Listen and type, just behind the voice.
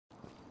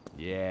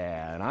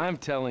Yeah, and I'm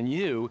telling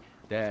you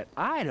that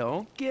I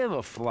don't give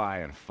a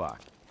flying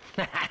fuck.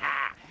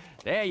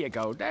 There you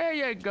go, there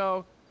you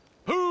go.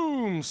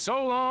 Boom!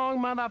 So long,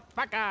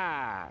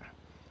 motherfucker!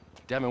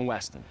 Devin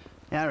Weston.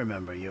 Yeah, I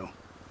remember you.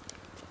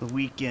 The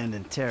weekend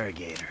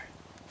interrogator.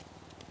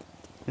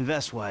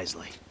 Invest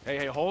wisely.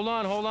 Hey, hold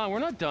on. We're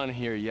not done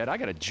here yet. I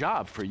got a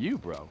job for you,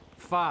 bro.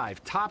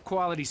 5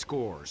 top-quality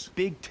scores.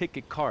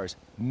 Big-ticket cars.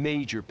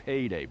 Major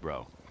payday,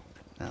 bro.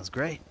 Sounds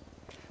great.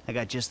 I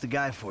got just the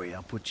guy for you.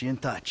 I'll put you in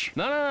touch.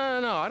 No.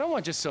 I don't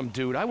want just some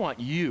dude. I want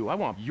you. I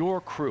want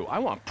your crew. I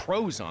want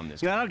pros on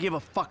this. Yeah, I don't give a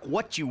fuck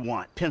what you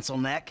want, pencil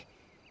neck.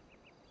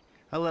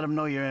 I'll let them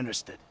know you're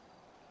interested.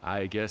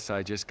 I guess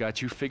I just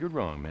got you figured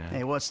wrong, man.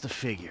 Hey, what's the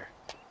figure?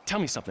 Tell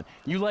me something.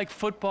 You like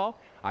football?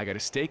 I got a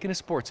stake in a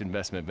sports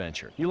investment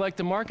venture. You like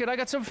the market? I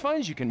got some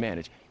funds you can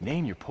manage.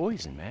 Name your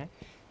poison, man.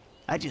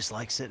 I just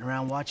like sitting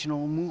around watching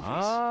old movies.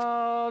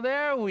 Oh,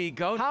 there we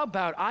go. How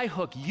about I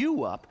hook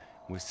you up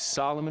with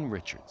Solomon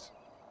Richards?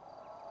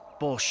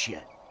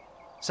 Bullshit.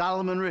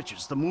 Solomon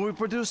Richards, the movie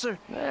producer?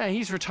 Yeah,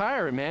 he's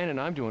retiring, man, and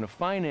I'm doing a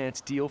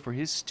finance deal for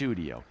his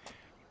studio.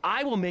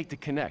 I will make the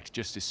connect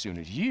just as soon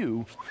as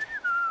you...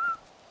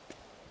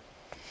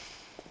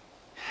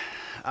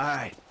 All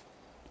right.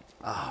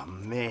 Oh,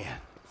 man.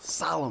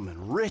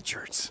 Solomon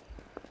Richards.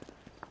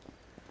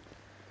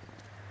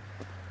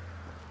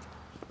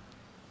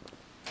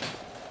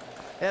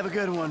 Have a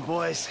good one,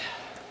 boys.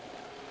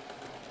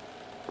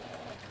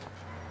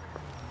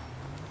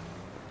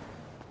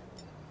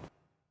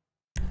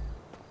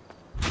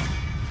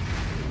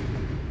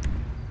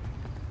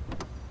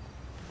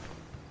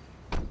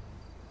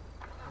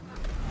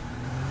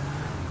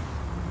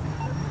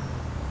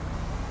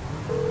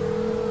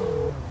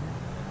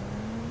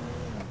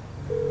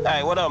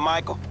 Hey, what up,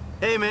 Michael?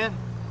 Hey, man.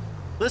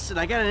 Listen,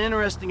 I got an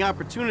interesting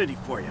opportunity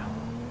for you.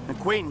 An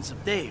acquaintance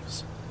of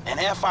Dave's. An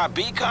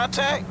FIB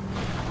contact?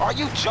 Are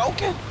you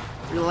joking?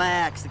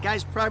 Relax. The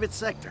guy's private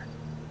sector.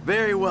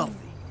 Very wealthy.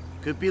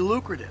 Could be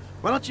lucrative.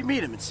 Why don't you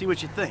meet him and see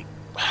what you think?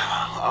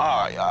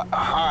 All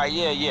right,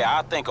 yeah,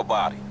 I'll think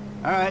about it.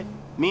 All right.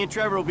 Me and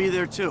Trevor will be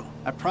there, too.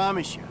 I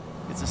promise you.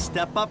 It's a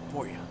step up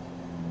for you.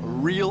 A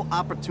real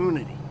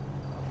opportunity.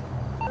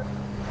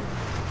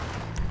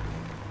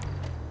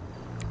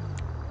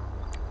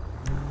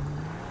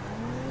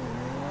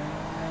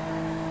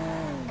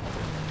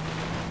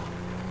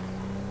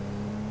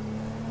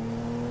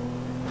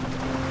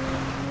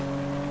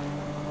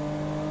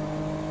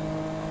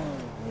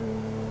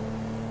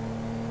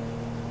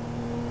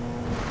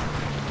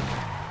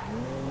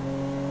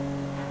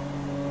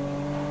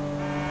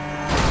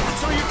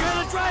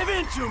 Drive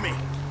into me!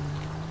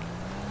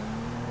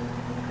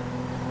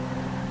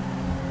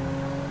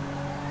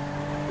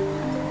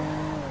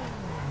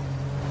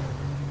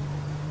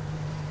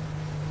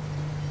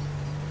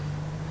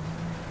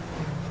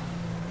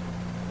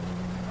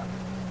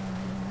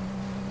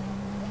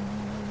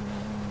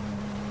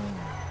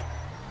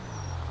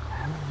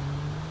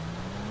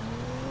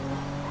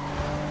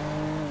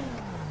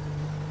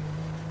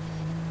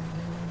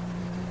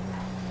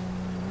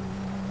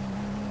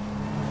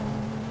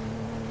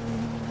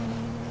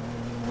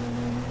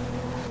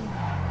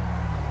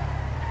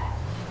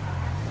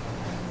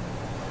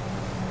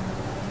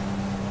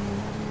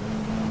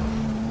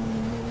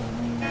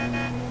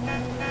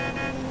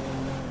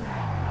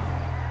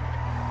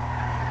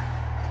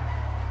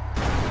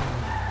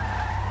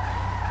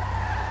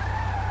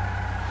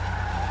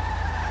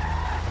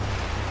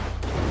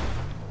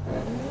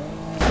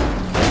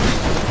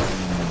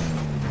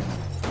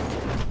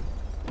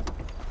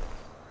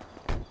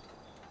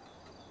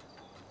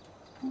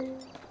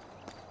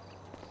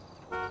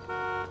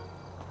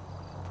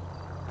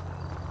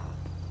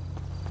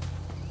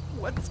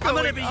 I'm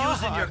gonna be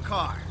using your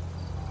car.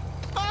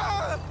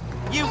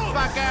 You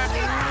fucker!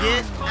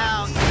 Get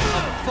out of the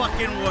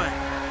fucking way!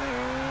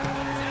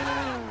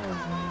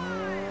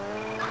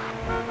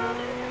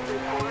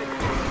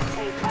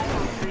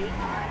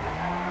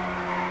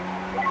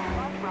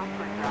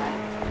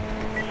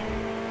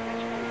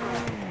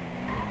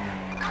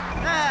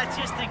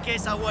 Just in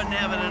case I wasn't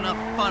having enough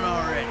fun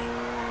already.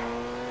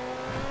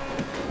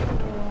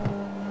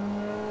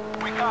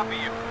 We copy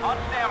you. On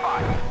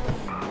standby.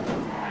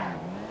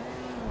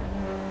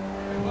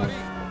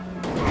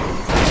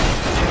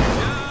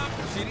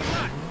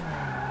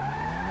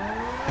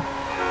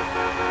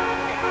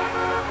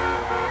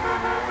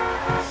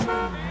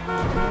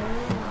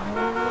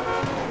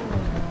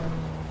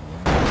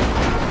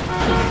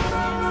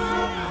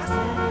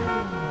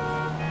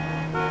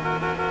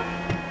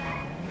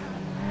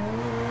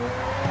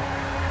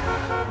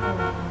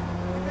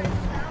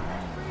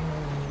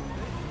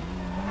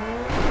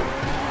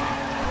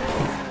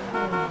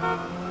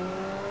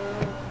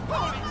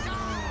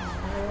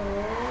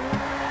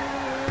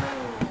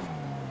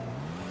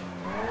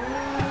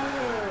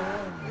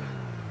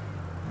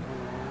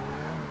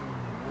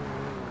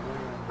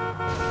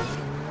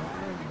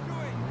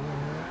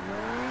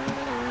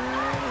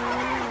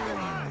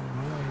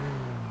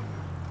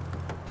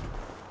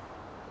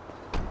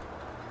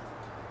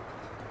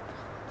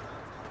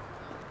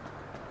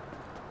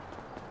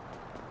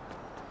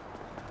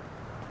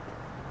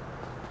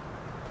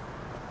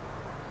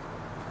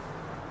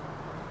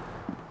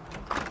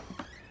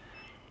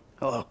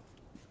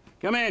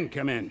 Come in,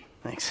 come in.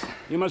 Thanks.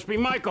 You must be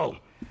Michael.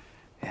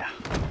 Yeah.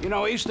 You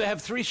know, I used to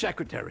have 3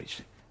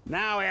 secretaries.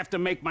 Now I have to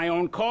make my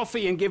own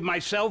coffee and give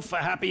myself a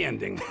happy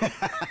ending.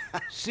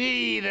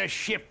 See, the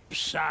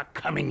ships are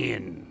coming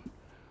in,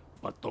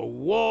 but the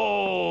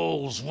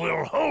walls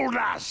will hold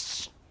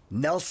us.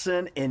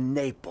 Nelson in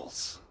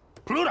Naples.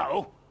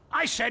 Pluto?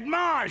 I said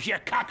Mars, you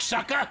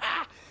cocksucker!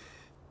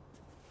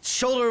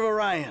 Shoulder of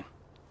Orion.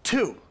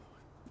 2.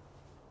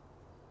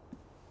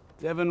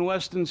 Devin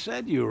Weston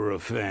said you were a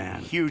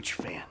fan. Huge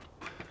fan.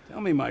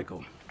 Tell me,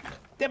 Michael,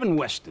 Devin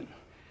Weston,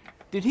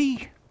 does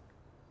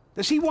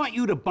he want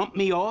you to bump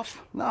me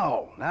off?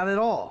 No, not at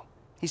all.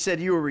 He said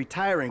you were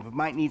retiring but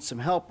might need some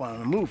help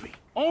on a movie.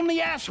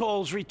 Only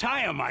assholes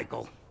retire,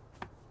 Michael.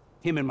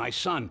 Him and my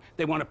son,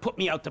 they want to put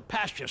me out to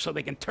pasture so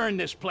they can turn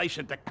this place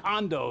into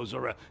condos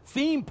or a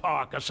theme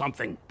park or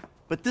something.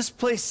 But this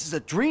place is a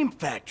dream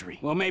factory.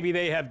 Well, maybe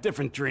they have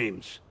different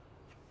dreams.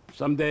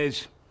 Some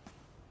days,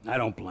 I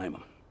don't blame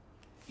them.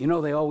 You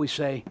know, they always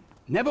say,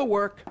 never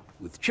work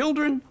with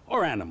children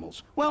or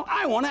animals. Well,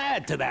 I want to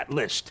add to that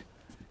list.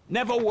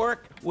 Never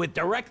work with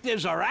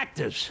directors or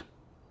actors.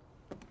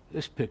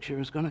 This picture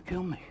is gonna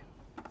kill me.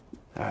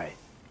 All right.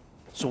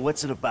 So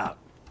what's it about?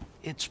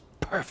 It's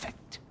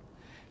perfect.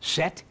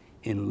 Set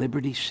in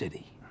Liberty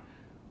City.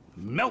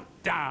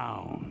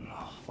 Meltdown.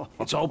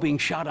 It's all being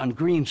shot on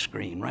green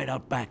screen right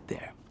out back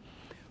there.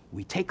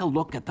 We take a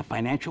look at the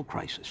financial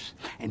crisis,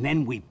 and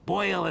then we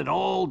boil it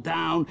all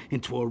down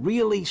into a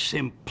really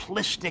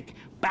simplistic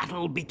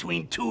battle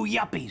between 2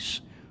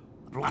 yuppies.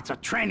 Lots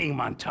of training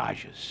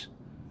montages.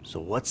 So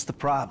what's the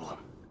problem?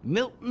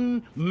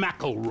 Milton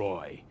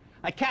McElroy.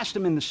 I cast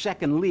him in the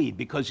second lead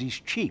because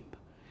he's cheap.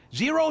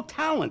 0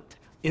 talent,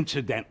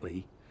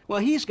 incidentally. Well,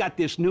 he's got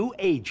this new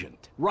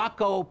agent,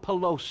 Rocco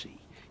Pelosi.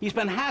 He's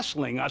been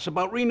hassling us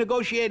about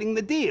renegotiating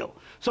the deal.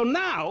 So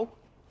now,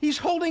 he's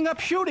holding up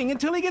shooting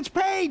until he gets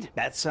paid.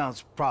 That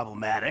sounds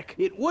problematic.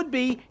 It would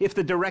be if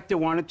the director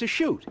wanted to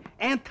shoot.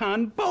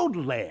 Anton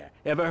Baudelaire.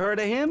 Ever heard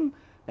of him?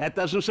 That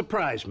doesn't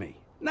surprise me.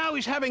 Now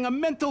he's having a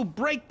mental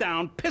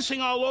breakdown,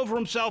 pissing all over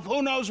himself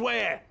who knows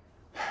where.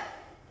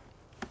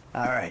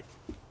 All right.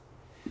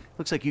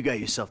 Looks like you got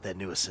yourself that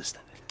new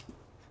assistant.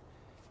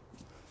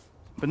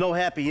 But no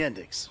happy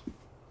endings.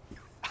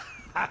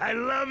 I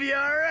love you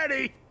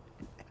already.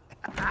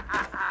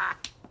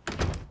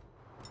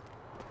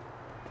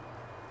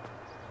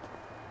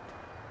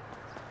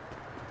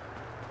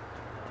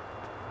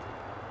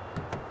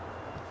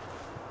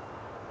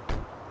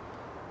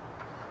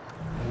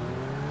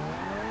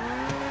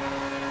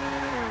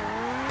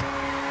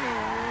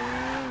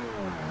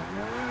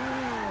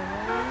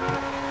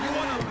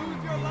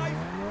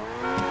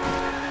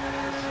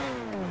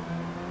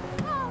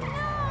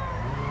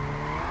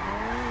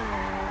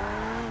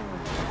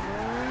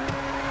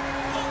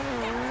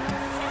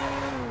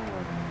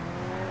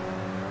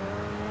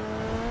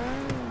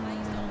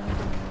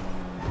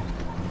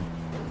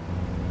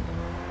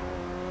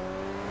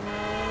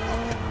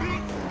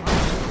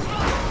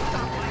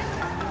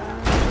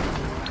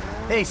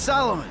 Hey,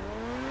 Solomon.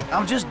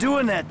 I'm just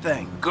doing that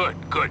thing. Good,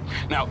 good.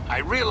 Now, I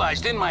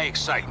realized in my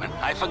excitement,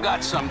 I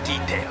forgot some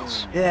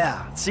details.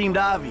 Yeah, it seemed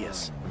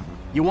obvious.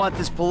 You want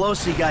this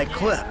Pelosi guy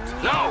clipped.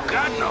 No,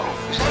 God, no.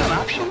 Is that an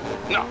option?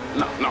 No.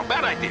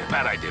 Bad idea,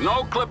 bad idea.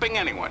 No clipping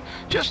anyone.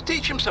 Just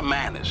teach him some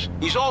manners.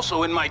 He's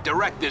also in my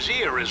director's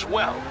ear as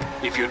well,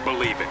 if you'd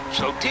believe it.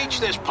 So teach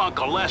this punk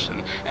a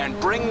lesson and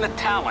bring the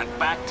talent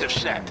back to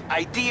set.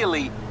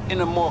 Ideally,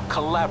 in a more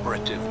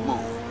collaborative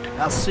mood.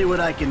 I'll see what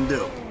I can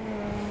do.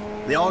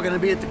 They all gonna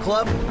be at the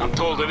club? I'm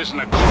told it isn't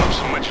a club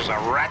so much as a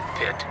rat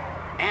pit.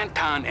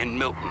 Anton and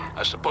Milton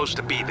are supposed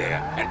to be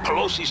there, and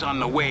Pelosi's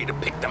on the way to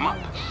pick them up.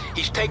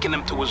 He's taking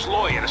them to his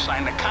lawyer to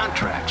sign the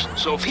contracts,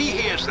 so if he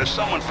hears there's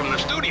someone from the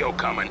studio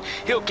coming,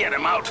 he'll get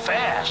him out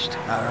fast.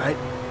 All right.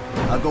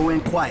 I'll go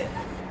in quiet.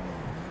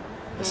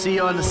 I'll see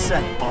you on the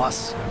set,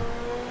 boss.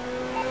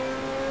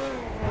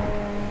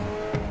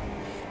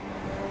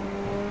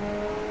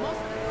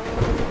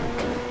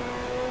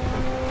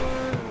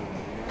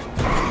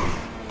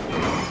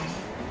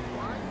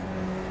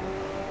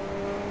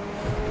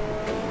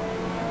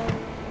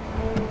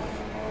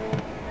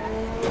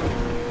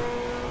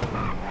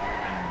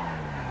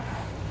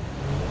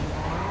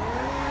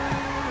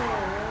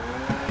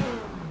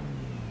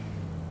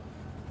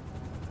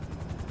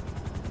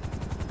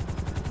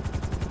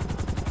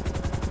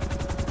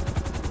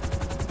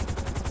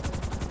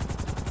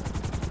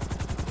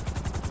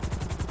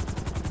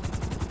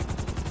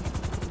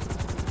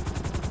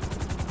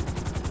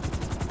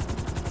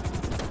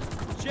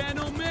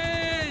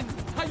 Gentlemen,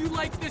 how you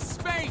like this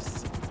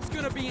space? It's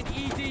gonna be an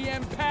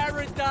EDM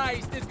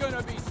paradise. There's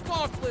gonna be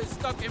sparklers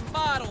stuck in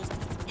bottles,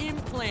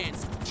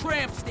 implants,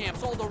 tramp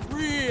stamps, all the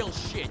real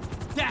shit.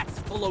 That's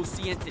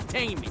Pelosi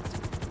Entertainment.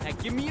 Now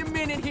give me a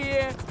minute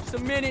here, just a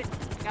minute.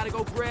 I gotta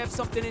go grab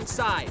something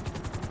inside.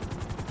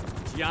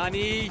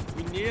 Johnny,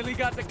 we nearly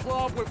got the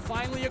club. We're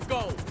finally a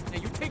go.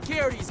 Now you take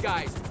care of these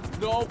guys.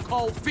 No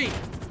cold feet,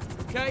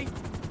 okay?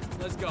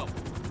 Let's go.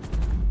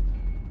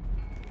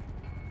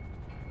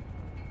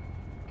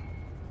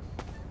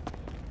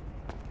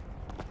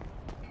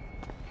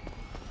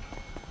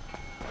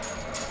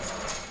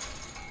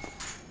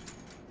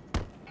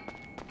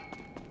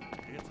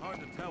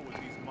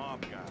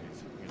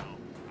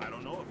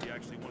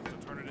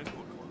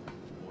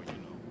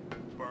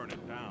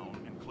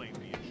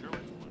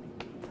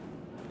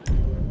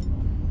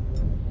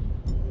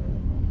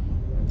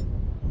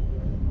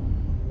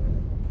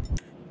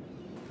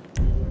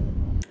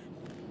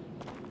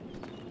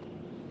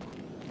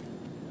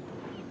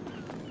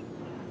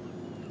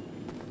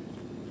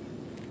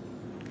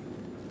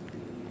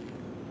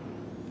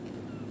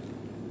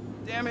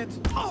 damn it!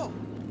 Oh!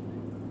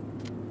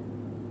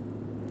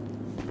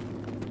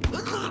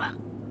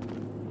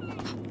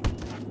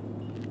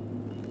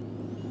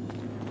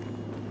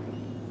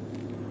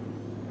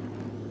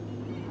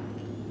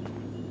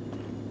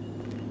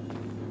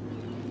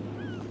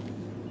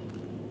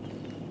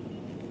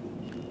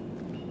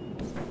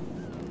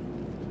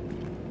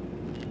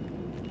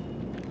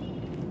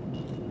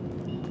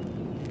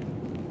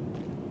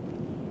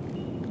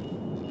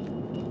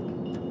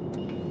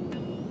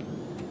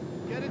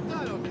 Get it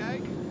done,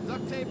 okay?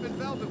 Duct tape and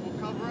velvet will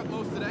cover up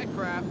most of that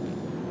crap.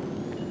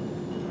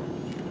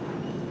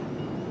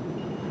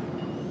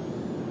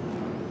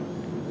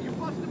 You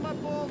busting my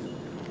balls?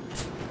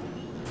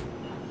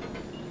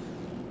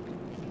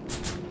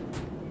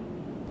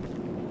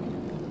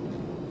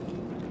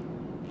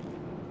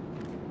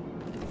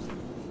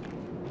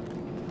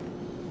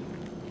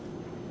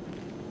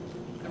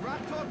 Did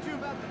Rock talk to you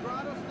about the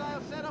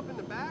grotto-style setup in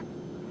the back?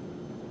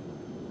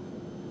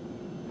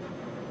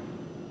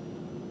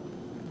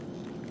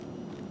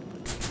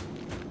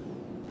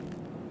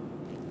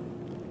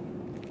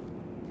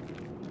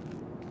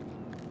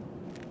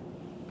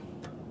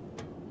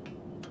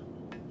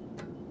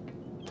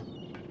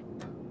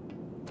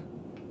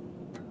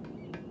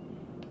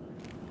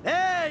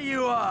 There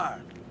you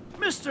are!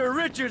 Mr.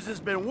 Richards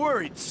has been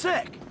worried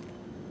sick.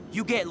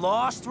 You get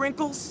lost,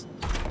 Wrinkles?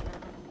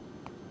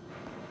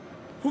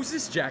 Who's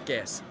this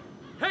jackass?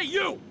 Hey,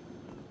 you!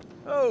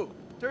 Oh,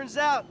 turns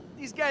out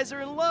these guys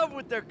are in love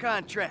with their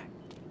contract.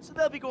 So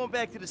they'll be going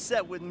back to the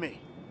set with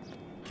me.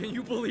 Can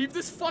you believe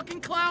this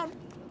fucking clown?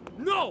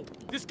 No!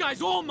 This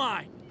guy's all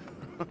mine!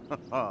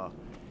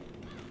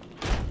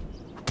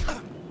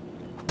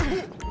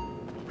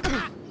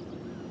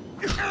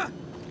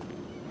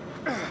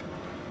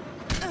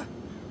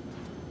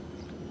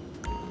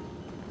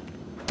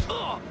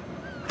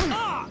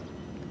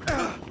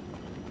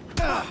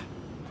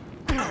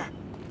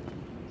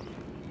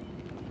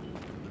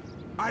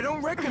 I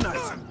don't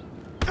recognize him.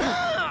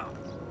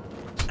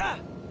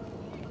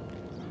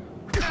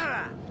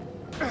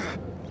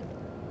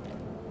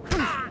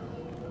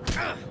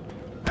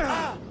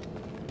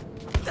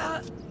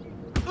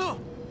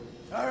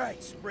 All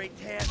right, spray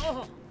tan.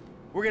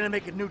 We're gonna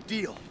make a new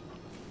deal.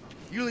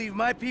 You leave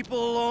my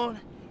people alone,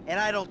 and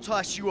I don't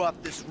toss you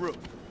off this roof.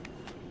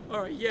 All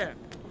right, yeah.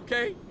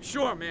 Okay?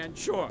 Sure, man,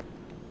 sure.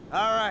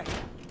 All right.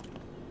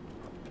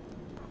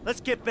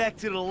 Let's get back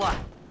to the lot.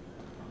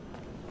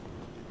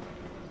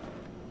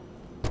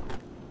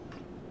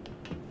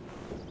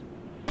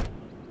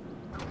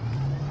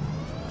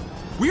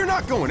 We're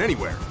not going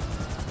anywhere.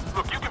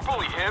 Look, you can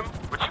bully him,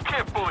 but you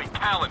can't bully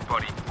talent,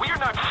 buddy. We are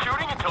not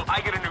shooting until I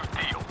get a new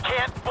deal.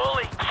 Can't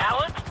bully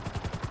talent?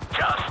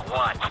 Just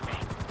watch me.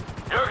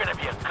 You're gonna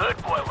be a good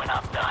boy when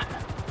I'm done.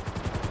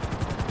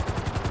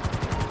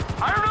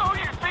 I don't know who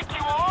you think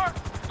you are.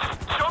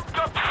 Just jumped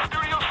up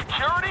studio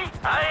security?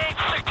 I ain't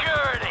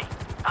security.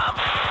 I'm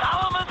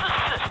Solomon's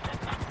assistant.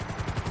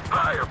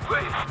 Higher,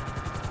 please.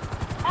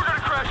 We're gonna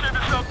crash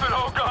into something,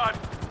 oh god.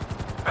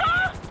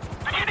 Ah!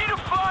 Do you need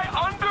to fly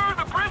under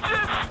the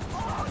bridges?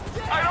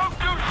 I don't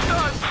do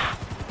stunts.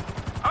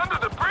 Under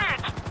the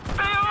bridge?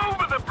 Stay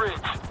over the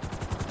bridge.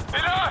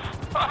 Enough!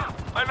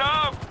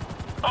 Enough!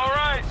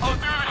 Alright, I'll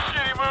do the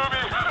shitty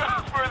movie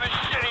for the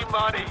shitty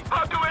money.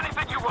 I'll do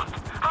anything you want.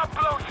 I'll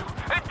blow you.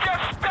 And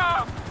just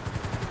stop!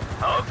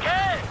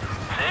 Okay.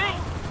 See?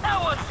 That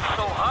wasn't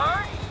so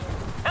hard.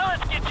 Now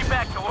let's get you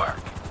back to work.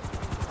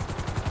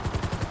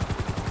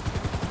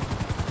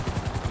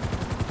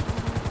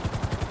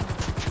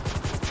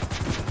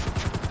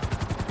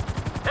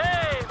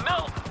 Hey,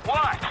 Milton.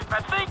 What?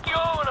 I think you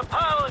owe an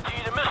apology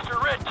to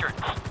Mr.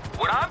 Richards.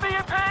 Would I be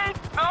paid?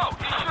 No,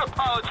 he should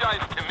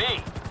apologize to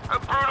me. A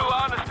brutal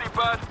honesty,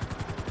 bud.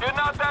 You're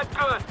not that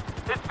good.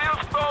 It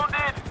feels phoned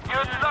in.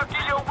 You're lucky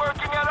you're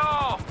working at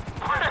all.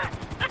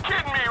 You're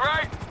kidding me,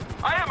 right?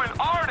 I am an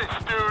artist,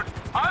 dude.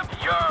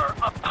 You're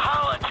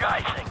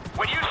apologizing.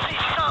 When you see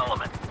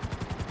Solomon,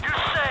 you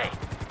say,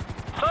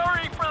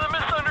 "Sorry for the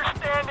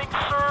misunderstanding,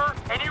 sir,"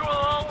 and you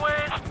will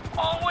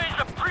always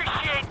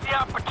appreciate the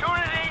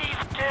opportunity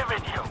he's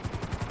given you.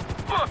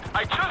 Look,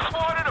 I just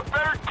wanted a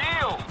better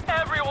deal.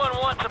 Everyone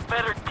wants a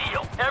better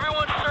deal.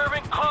 Everyone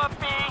serving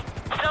coffee,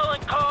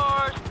 selling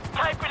cars,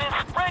 typing in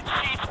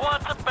spreadsheets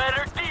wants a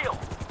better deal.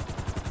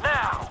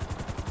 Now,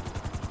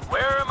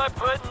 where am I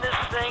putting this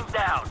thing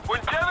down?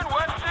 When Devin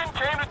Weston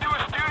came to do a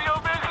studio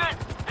visit,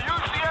 he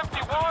used the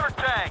empty water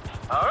tank.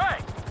 All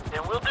right,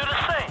 then we'll do the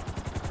same.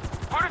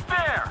 Put it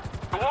there.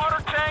 The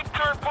water tank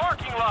turned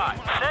parking lot.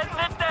 Setting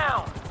it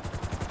down.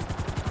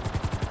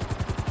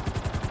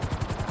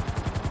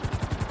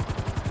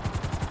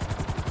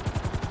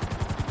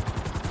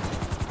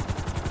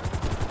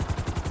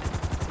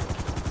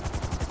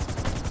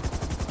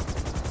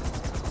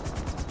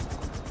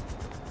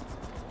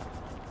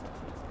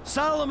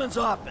 Solomon's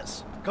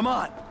office. Come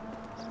on.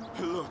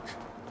 Look,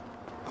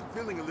 I'm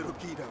feeling a little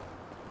keyed up.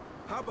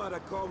 How about I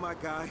call my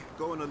guy,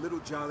 go on a little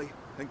jolly,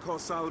 and call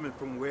Solomon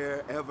from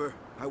wherever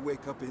I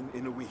wake up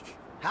in a week?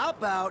 How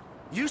about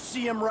You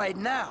see him right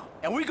now,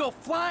 and we go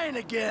flying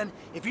again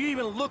if you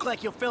even look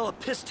like you'll fail a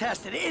piss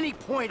test at any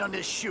point on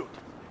this shoot.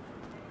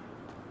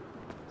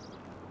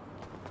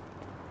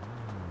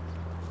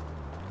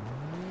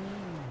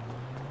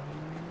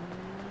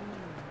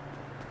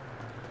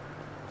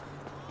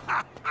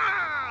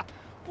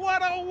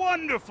 What a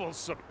wonderful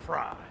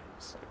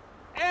surprise.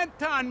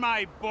 Anton,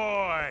 my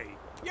boy,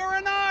 you're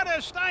an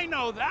artist, I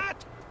know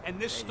that. And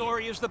this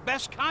story is the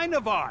best kind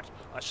of art.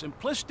 A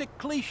simplistic,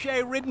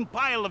 cliche-ridden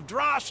pile of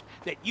dross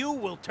that you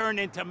will turn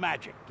into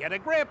magic. Get a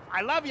grip,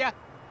 I love ya.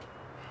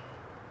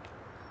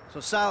 So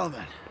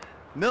Solomon,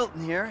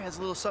 Milton here has a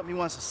little something he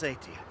wants to say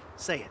to you.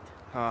 Say it.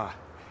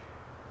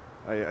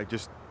 I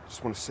just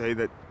want to say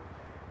that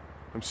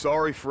I'm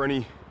sorry for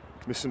any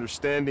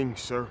misunderstanding,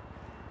 sir.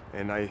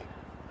 And I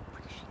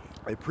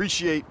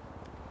appreciate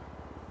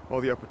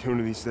all the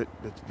opportunities that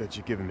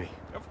you've given me.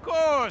 Of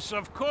course,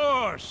 of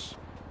course.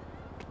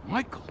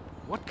 Michael,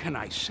 what can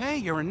I say?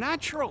 You're a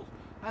natural.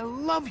 I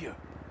love you.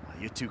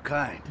 You're too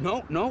kind.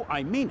 No,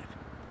 I mean it.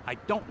 I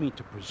don't mean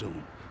to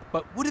presume.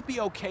 But would it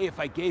be okay if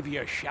I gave you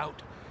a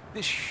shout?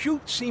 This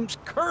shoot seems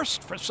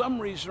cursed for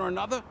some reason or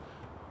another.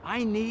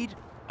 I need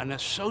an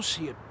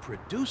associate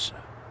producer.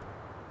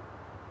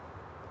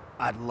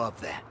 I'd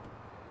love that.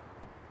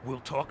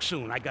 We'll talk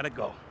soon. I gotta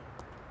go.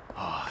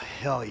 Oh,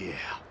 hell yeah.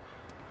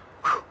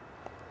 Whew.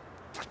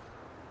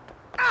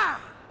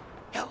 Ah!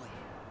 Hell yeah.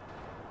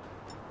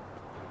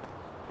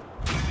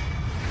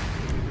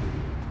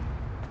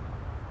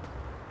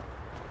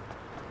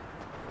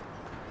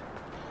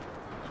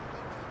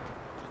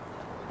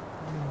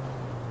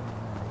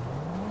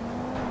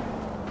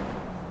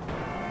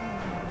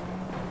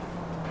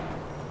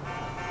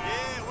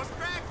 Yeah, what's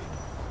cracking?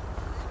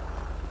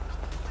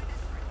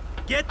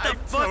 Get the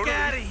fuck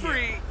out of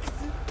here!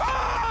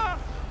 Ah!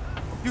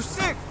 You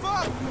sick?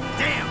 Fuck!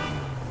 Damn!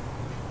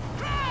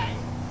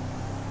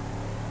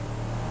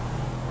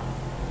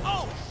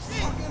 Oh,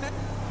 shit!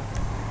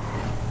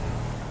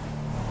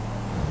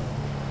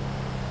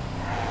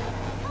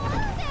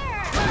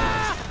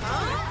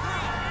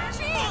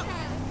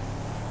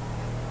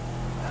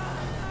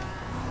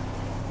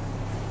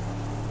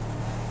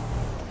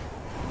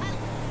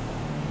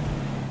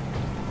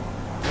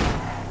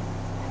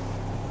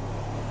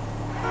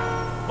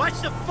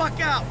 Watch the fuck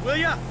out, will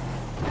ya?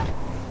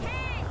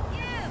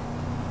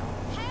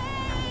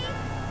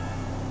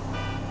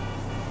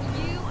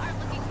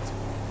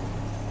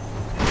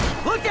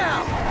 Look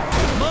out!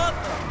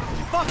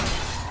 Motherfucker!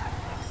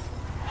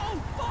 Oh,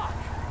 fuck!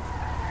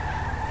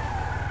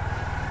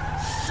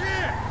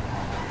 Shit!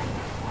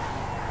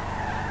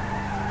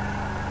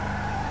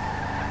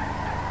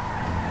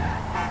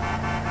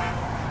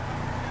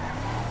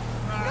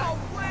 No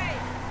way!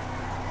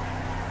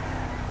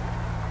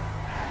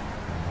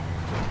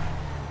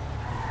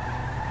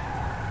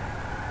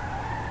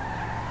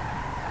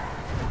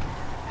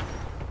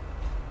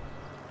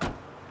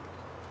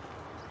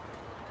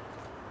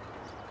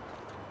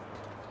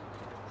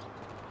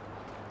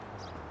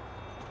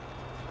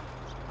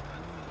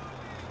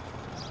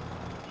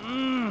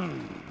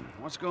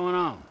 What's going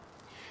on?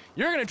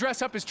 You're gonna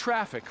dress up as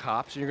traffic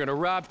cops, and you're gonna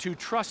rob two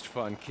trust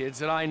fund kids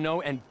that I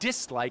know and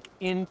dislike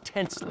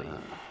intensely.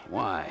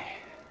 Why?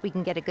 We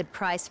can get a good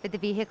price for the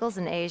vehicles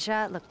in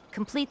Asia. Look,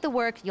 complete the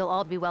work, you'll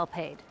all be well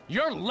paid.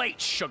 You're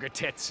late, sugar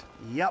tits!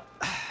 Yep.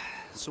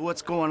 So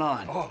what's going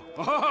on?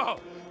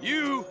 Oh,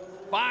 you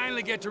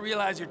finally get to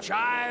realize your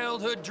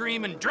childhood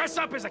dream and dress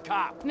up as a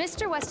cop!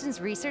 Mr. Weston's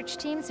research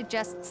team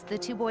suggests the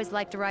two boys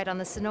like to ride on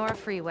the Sonora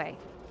Freeway.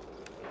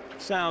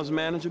 Sounds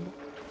manageable.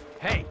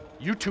 Hey,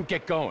 you two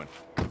get going.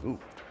 Ooh,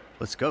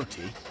 let's go,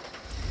 T.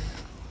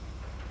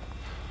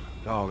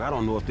 Dog, I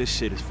don't know if this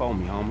shit is for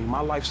me, homie.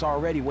 My life's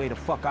already way the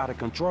fuck out of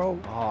control.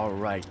 All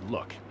right,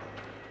 look.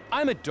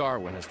 I'm a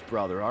Darwinist,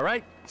 brother, all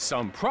right?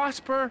 Some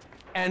prosper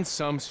and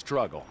some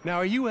struggle. Now,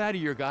 are you out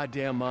of your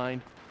goddamn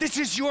mind? This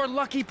is your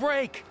lucky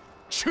break.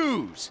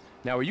 Choose.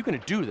 Now, are you gonna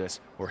do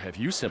this, or have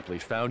you simply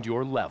found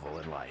your level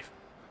in life?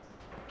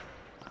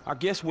 I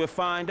guess we'll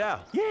find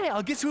out. Yeah,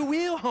 I guess we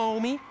will,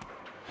 homie.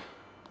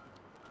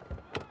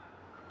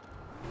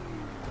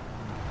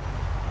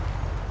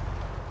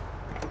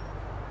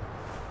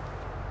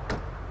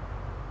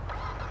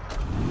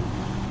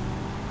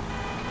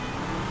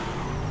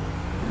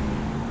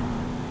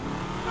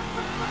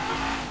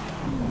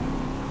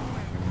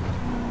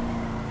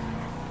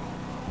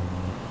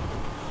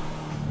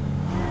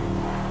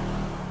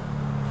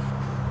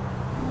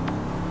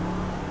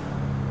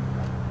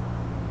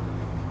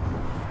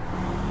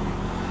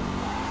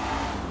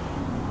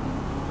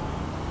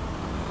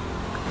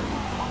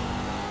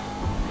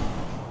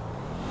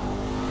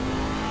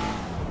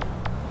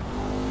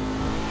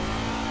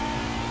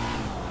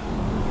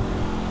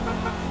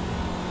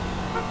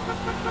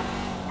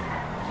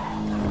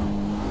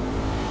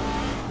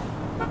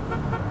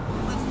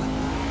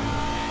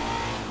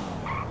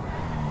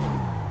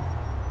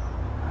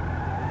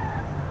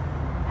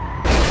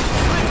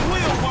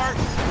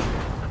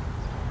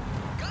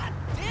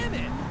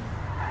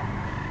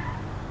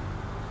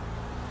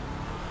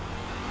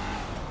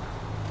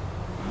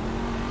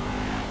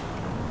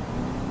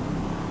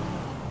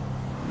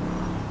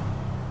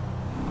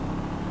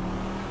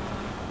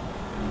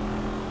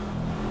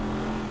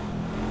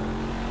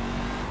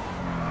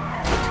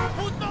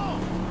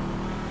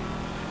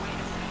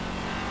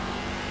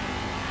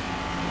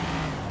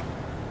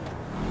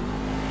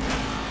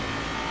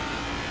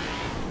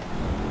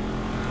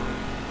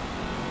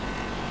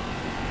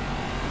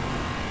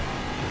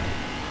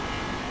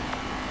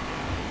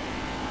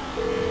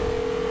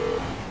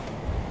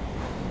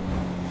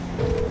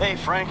 Hey,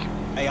 Frank.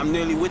 Hey, I'm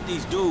nearly with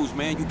these dudes,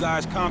 man. You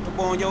guys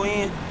comfortable on your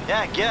end?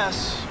 Yeah, I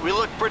guess. We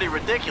look pretty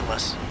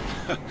ridiculous.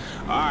 All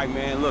right,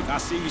 man. Look, I'll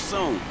see you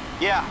soon.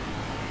 Yeah.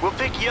 We'll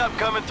pick you up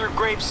coming through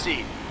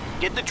Grapeseed.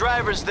 Get the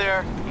drivers there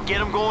and get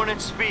them going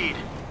at speed.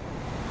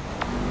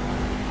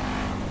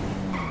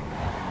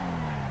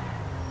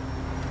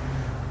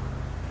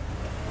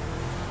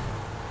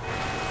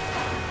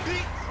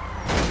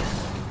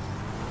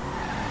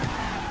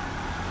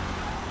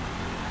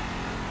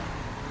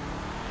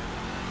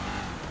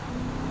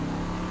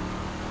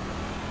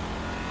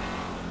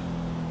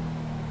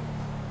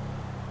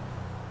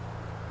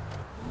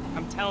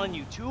 I'm telling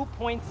you,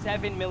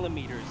 2.7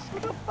 millimeters.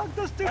 What the fuck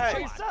does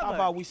 2.7? How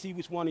about we see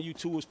which one of you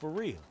two is for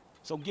real?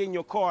 So get in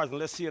your cars and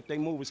let's see if they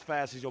move as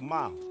fast as your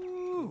mouth.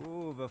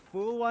 Ooh, the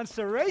fool wants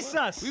to race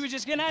us. We were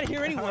just getting out of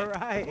here anyway. All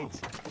right.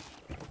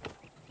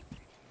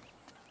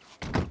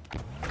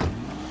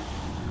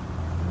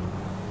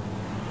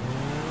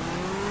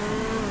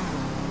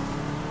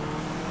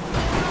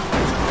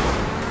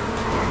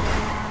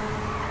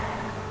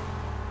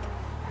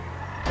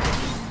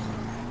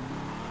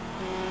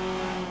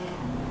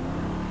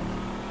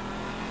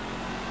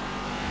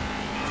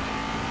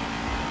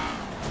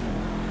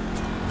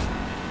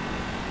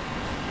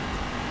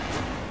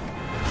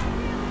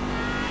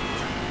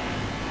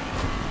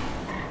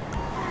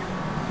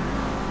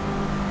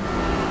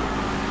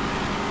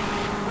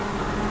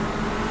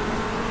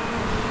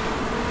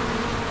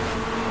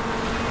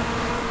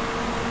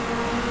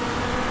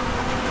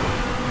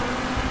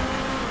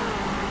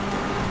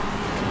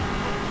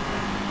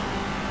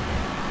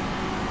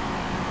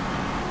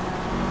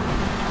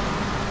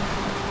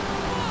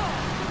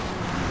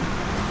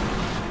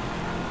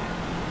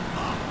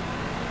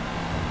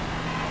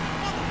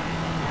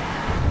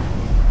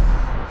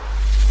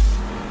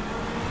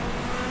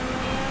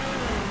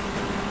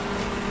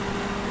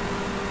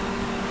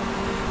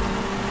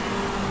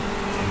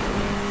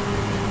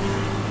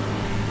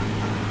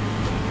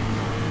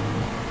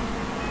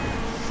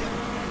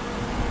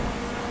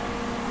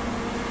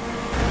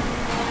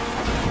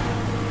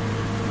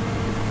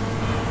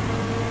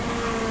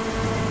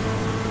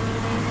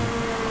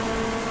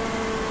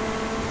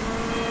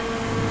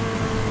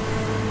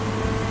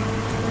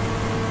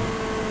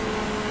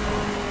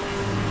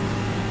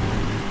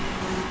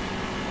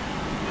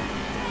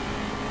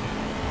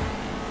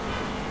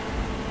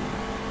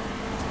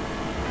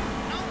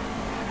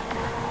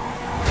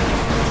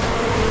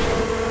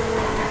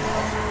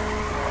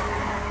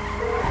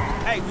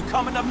 Hey, we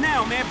coming up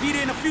now, man. Be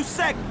there in a few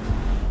seconds.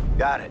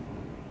 Got it.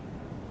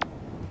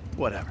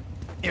 Whatever.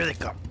 Here they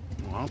come.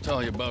 Well, I'll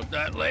tell you about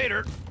that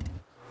later.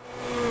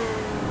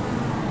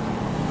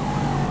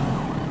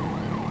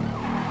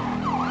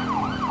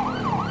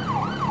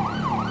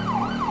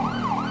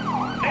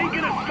 Ain't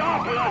gonna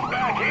stop with us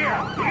back here.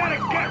 We gotta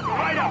get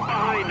right up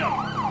behind them.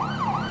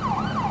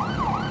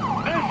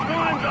 This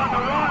one's on the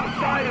wrong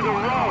side of the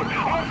road.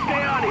 I'll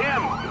stay on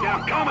him.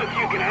 Now come if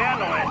you can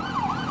handle it.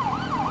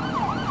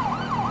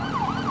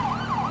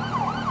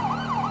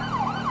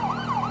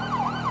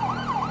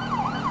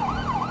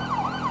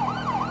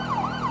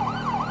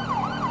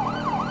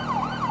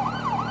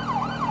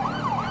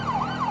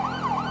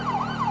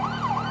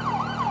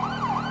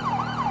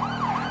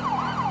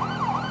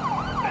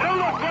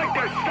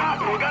 They're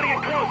stopping. We gotta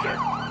get closer.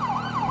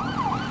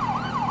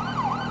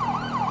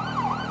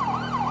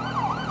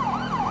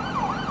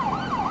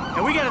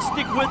 And we gotta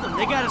stick with them.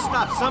 They gotta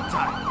stop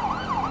sometime.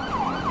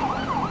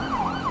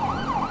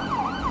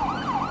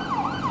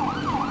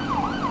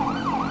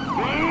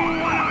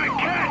 Wanna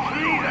catch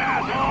these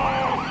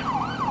assholes?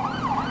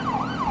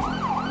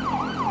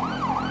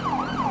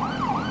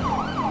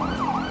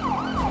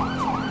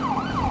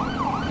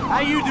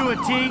 How you doing,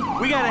 T?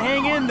 We gotta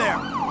hang in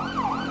there.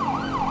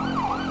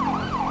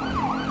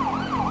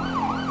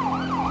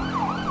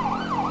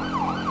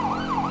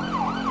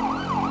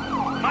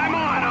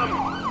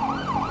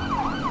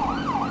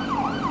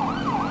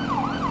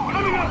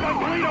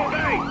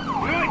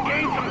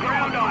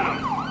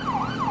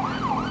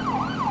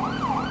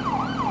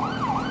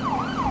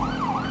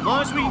 As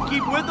long as we can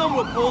keep with them,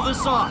 we'll pull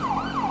this off. How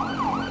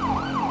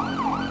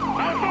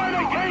far are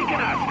they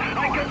taking us?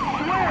 I could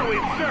swear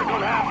we've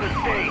circled half the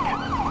state.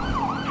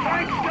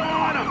 Frank's still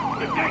on him.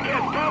 The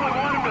dickheads probably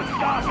want him to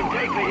stop and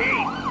take the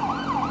heat.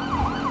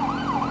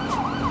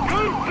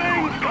 Good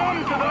things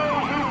come to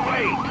those who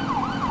wait.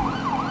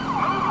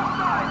 Move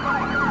aside,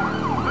 biker.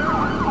 We're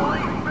on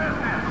police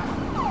business.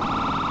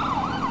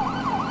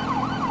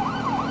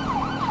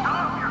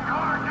 Stop your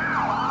car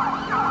now,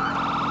 hotshot.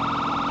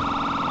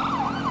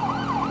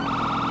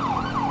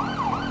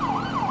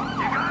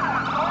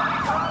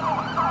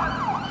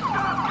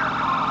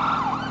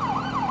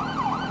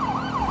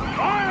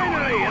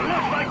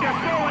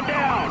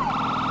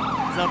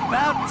 It's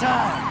about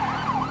time.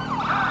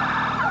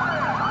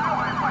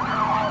 Highway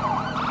Patrol,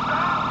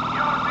 stop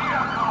your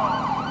vehicle.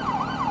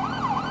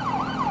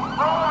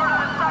 Pull over to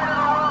the side of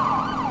the road.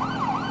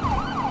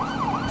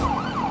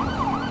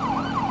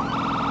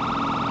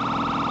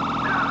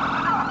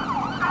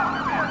 Stop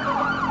your vehicle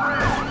on the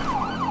bridge.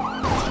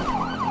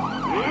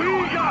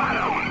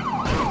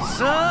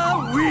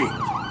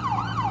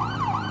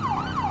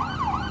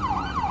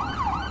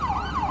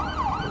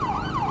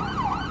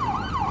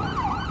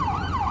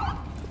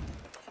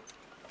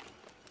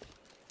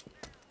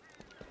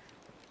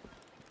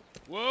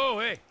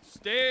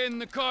 in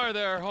the car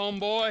there,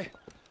 homeboy.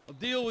 I'll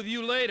deal with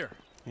you later.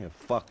 Yeah,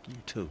 fuck you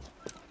too.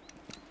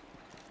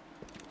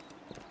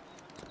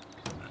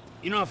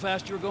 You know how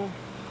fast you were going?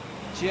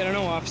 Gee, I don't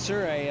know,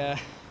 officer. I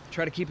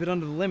try to keep it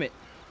under the limit.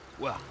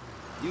 Well,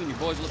 you and your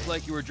boys look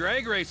like you were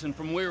drag racing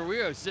from where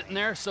we were sitting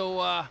there, so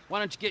why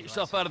don't you get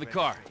yourself out of the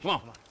car? Come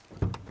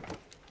on.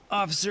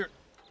 Officer.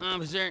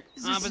 Officer.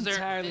 Is this Officer.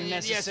 entirely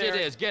necessary? Yes,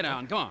 it is. Get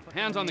on. Come on.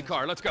 Hands on the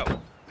car. Let's go.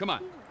 Come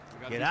on.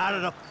 Get out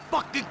of the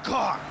fucking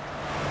car!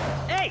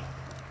 Hey!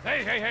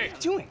 Hey, hey, hey! What are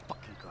you doing?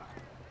 Fucking car.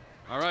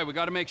 All right, we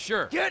gotta make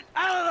sure. Get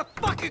out of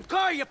the fucking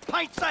car, you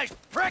pint-sized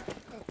prick!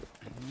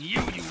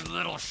 You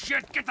little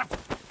shit! Get the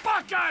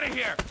fuck out of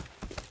here!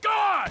 Go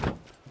on!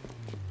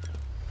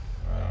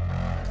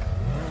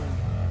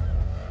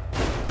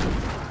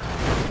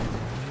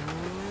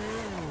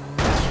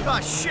 Oh,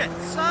 shit,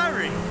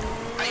 sorry.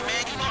 Hey,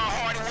 man, you know how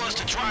hard it was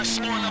to drive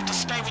slow enough to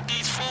stay with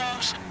these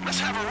fools?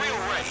 Let's have a real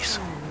race.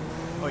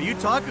 Oh, you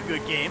talk a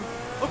good game.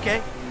 Okay,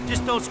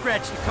 just don't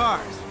scratch the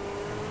cars.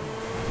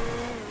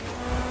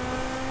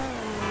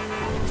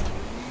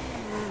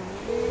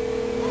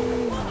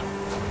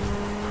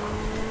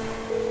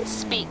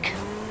 Speak.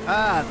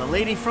 Ah, the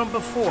lady from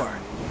before.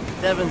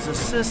 Devin's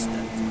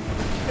assistant.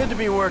 Good to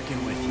be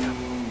working with you.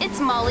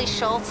 It's Molly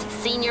Schultz,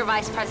 Senior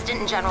Vice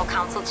President and General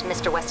Counsel to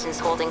Mr. Weston's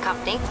holding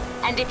company.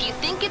 And if you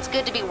think it's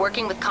good to be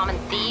working with common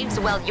thieves,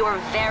 well, you're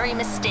very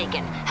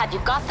mistaken. Have you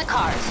got the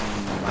cars?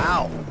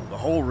 Wow, the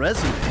whole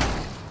resume.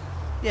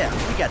 Yeah,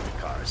 we got the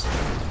cars.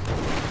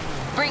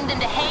 Bring them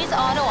to Hayes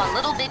Auto on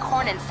Little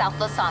Bighorn in South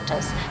Los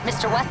Santos.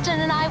 Mr. Weston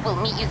and I will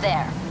meet you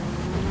there.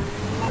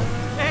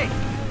 Hey,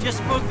 just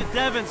spoke to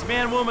Devin's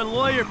man-woman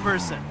lawyer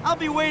person. I'll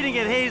be waiting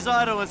at Hayes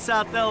Auto in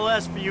South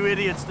LS for you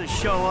idiots to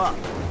show up.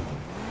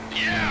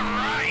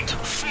 Yeah, right,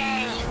 fool!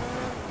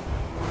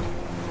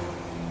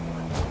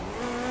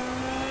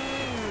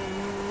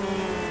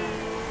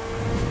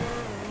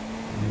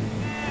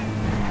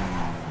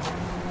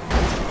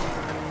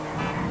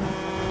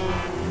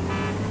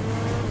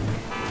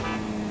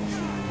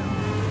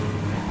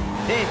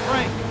 Hey,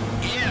 Frank.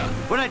 Yeah?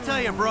 What'd I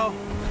tell you, bro?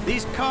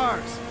 These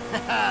cars.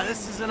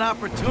 This is an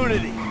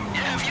opportunity.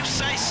 Yeah, if you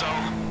say so.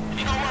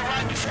 You know what,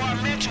 right before I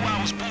met you,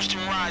 I was boosting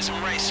rides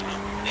and racing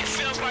them. It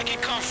feels like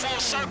it come full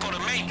circle to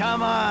me.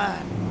 Come on.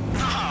 No,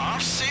 I'm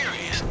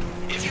serious.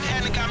 If you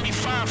hadn't got me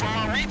fired from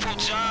my repo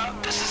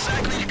job, this is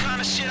exactly the kind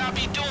of shit I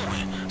be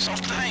doing. So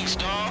thanks,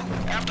 dawg.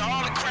 After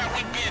all the crap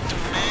we've been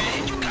through,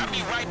 man, you got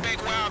me right back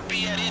where I'll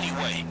be at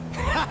anyway.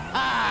 Ha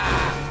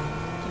ha!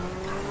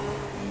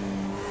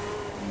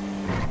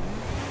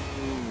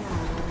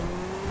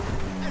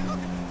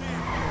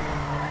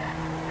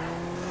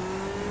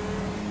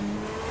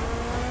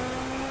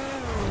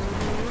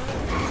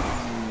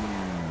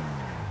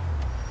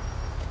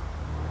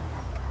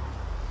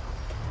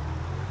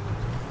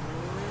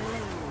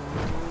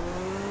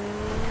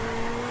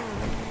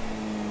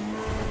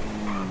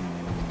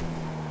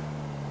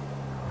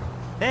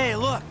 Hey,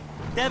 look,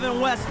 Devin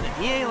Weston.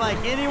 He ain't like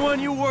anyone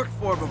you worked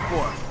for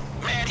before.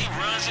 Man, he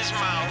runs his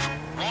mouth,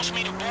 wants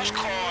me to boost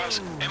cars,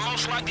 and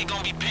most likely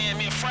gonna be paying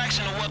me a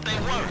fraction of what they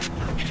worth.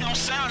 It don't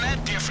sound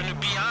that different, to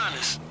be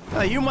honest.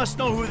 You must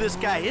know who this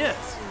guy is.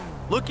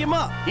 Look him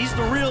up. He's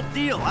the real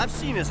deal. I've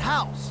seen his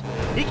house.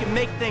 He can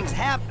make things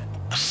happen.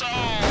 So,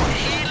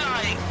 he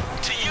like,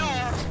 to you,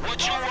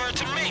 what you were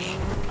to me.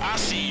 I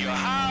see your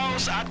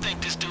house, I think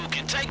this dude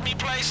can take me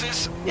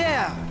places.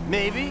 Yeah,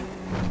 maybe.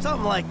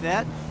 Something like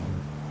that.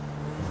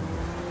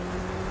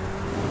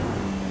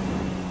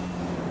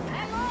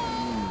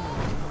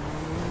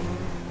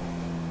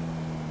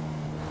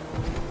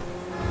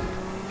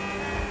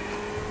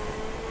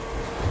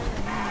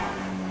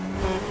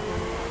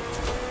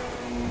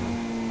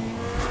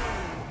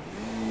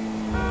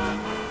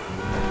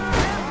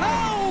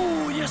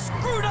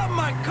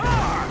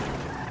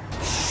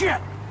 Shit!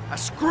 I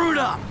screwed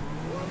up!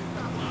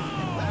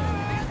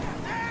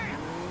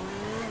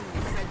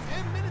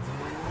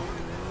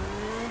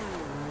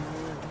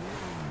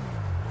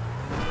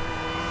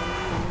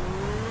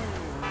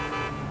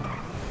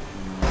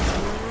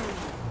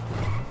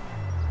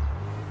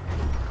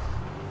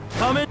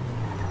 Coming!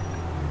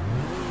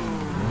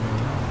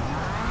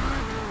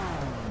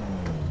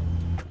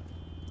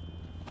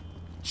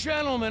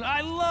 Gentlemen,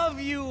 I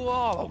love you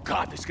all. Oh,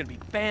 God, this is gonna be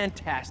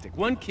fantastic.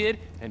 One kid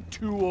and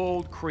two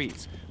old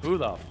creeps. Who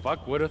the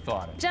fuck would have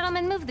thought it?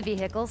 Gentlemen, move the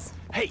vehicles.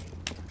 Hey,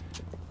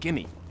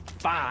 gimme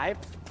 5,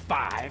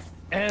 5,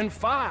 and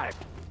 5.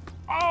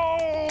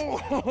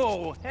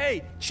 Oh,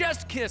 hey,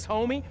 chest kiss,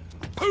 homie.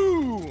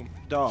 Boom!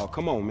 Dawg,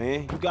 come on,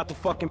 man. You got the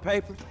fucking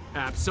paper?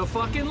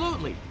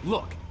 Abso-fucking-lutely.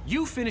 Look,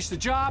 you finish the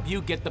job,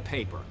 you get the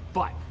paper.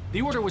 But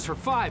the order was for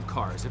 5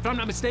 cars. If I'm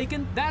not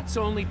mistaken, that's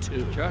only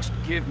 2. Just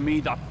give me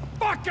the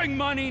fucking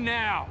money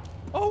now!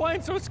 Oh,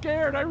 I'm so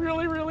scared. I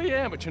really, really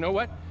am. But you know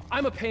what?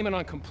 I'm a payment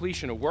on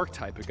completion of work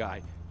type of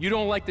guy. You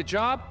don't like the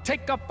job?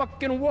 Take a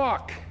fucking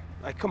walk.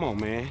 Hey, come on,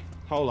 man.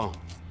 Hold on.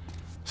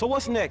 So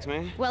what's next,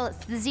 man? Well,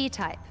 it's the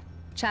Z-type.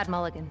 Chad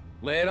Mulligan.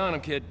 Lay it on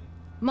him, kid.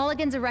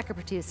 Mulligan's a record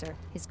producer.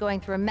 He's going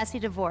through a messy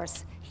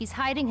divorce. He's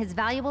hiding his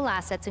valuable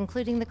assets,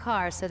 including the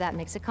car, so that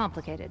makes it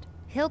complicated.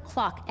 He'll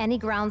clock any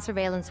ground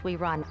surveillance we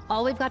run.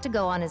 All we've got to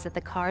go on is that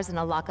the car's in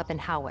a lockup in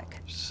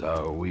Howick.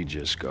 So we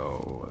just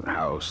go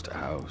house to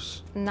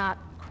house? Not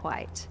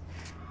quite.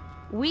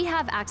 We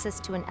have access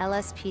to an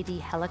LSPD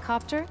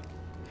helicopter.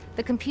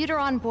 The computer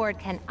on board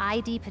can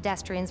ID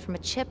pedestrians from a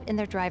chip in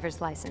their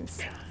driver's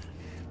license.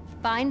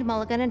 Find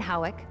Mulligan and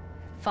Howick,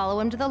 follow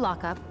him to the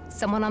lockup,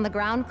 someone on the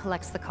ground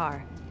collects the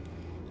car.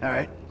 All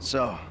right,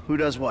 so who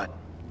does what?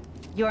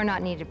 You're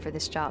not needed for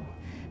this job.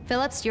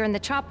 Phillips, you're in the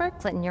chopper.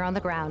 Clinton, you're on the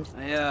ground.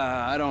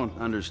 Yeah, I don't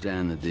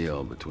understand the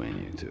deal between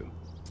you two.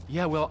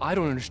 Yeah, well, I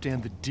don't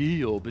understand the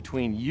deal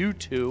between you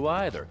two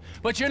either.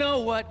 But you know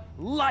what?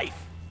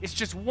 Life! It's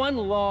just one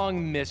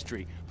long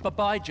mystery.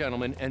 Bye-bye,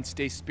 gentlemen, and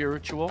stay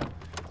spiritual.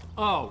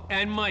 Oh,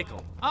 and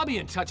Michael, I'll be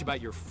in touch about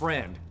your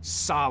friend,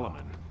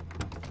 Solomon.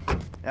 All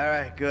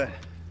right, good.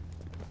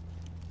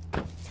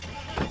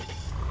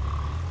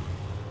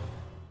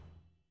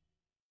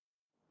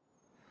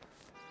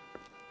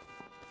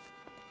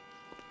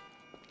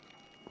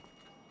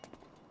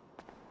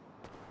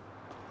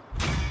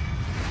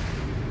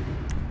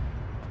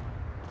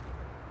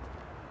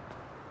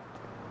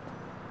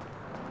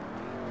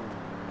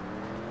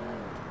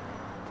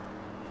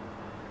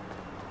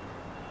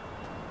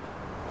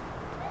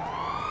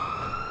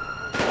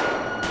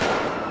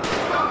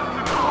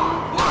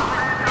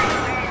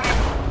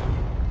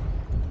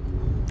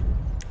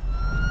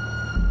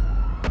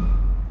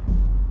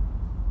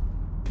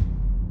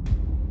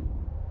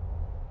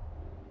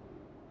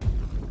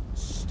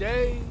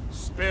 Stay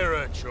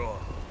spiritual.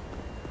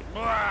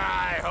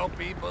 I hope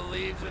he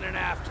believes in an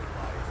afterlife.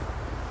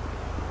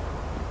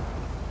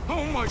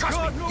 Oh my Trust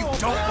God, me, no! you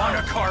don't want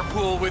to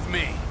carpool with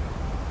me.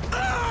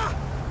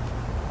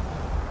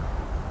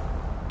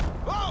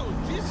 Oh,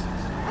 Jesus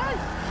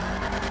Christ!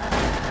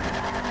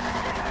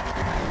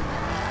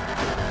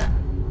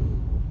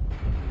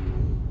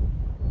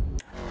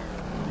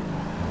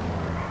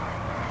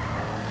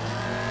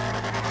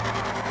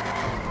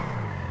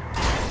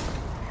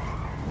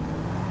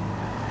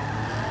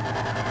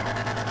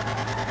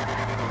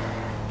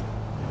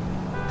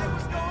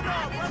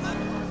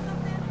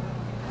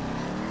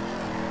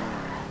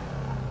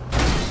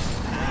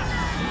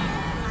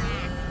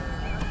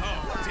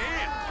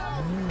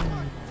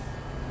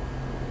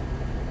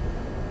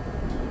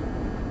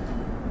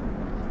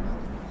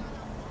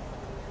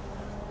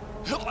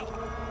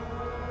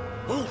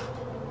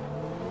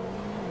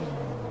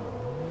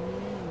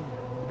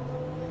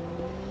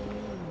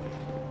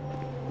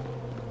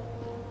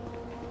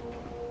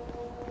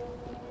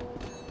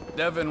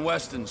 Devin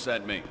Weston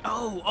sent me.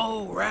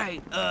 Oh,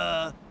 right.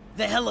 The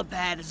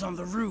helipad is on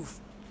the roof.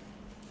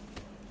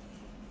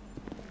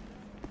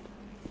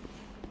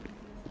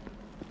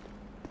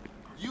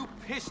 You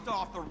pissed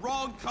off the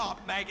wrong cop,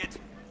 maggot!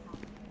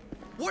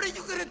 What are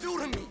you gonna do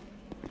to me?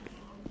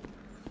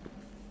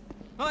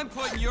 I'm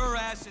putting your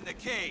ass in the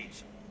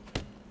cage.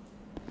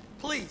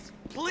 Please,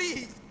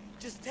 please,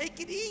 just take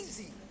it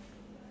easy.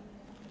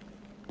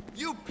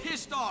 You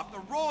pissed off the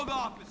wrong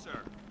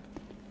officer.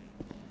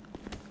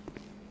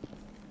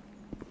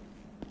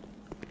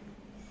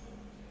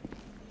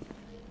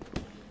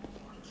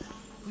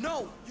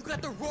 No, you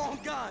got the wrong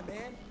guy,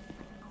 man.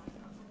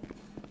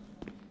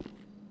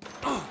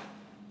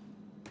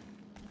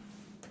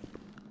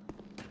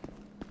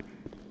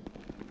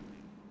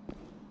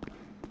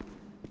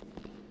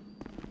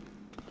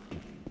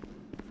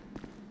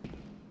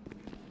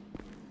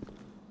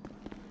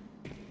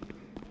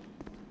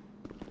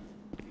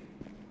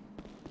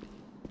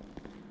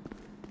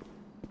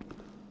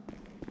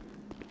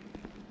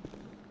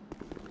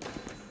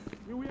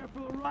 You here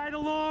for the ride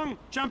along?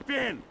 Jump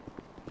in.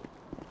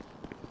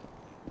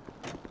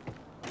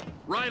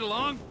 Ride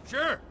along?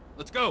 Sure.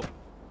 Let's go. Boot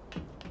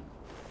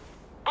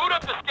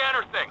up the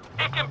scanner thing.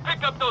 It can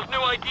pick up those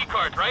new ID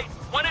cards, right?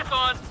 When it's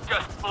on,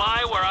 just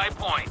fly where I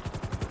point.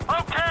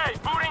 Okay,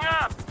 booting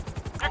up.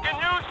 You can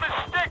use the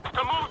sticks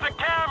to move the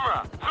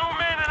camera.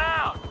 Zoom in and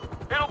out.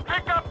 It'll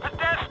pick up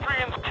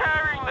pedestrians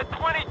carrying the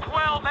 2012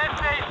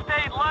 SA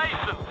state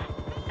license.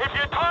 If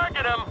you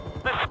target them,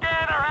 the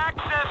scanner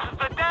accesses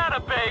the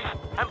database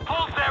and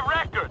pulls their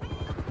record.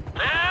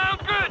 Sounds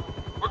good.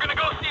 We're gonna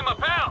go see my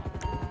pal.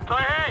 So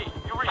hey,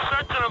 you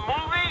researching a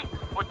movie?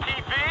 Or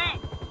TV?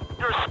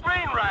 You're a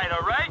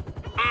screenwriter, right?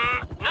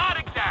 Not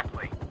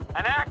exactly.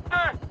 An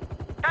actor?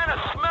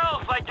 Kinda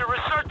smells like you're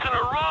researching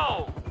a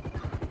role.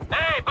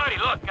 Hey, buddy,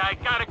 look, I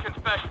got a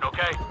confession,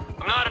 okay?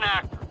 I'm not an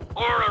actor,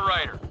 or a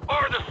writer,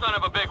 or the son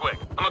of a bigwig.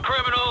 I'm a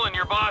criminal, and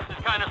your boss has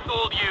kinda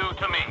sold you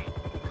to me.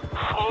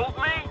 Sold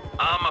me?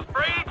 I'm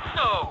afraid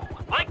so.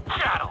 Like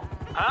chattel.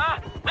 Huh?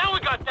 Now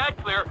we got that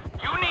clear,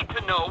 you need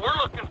to know we're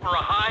looking for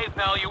a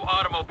high-value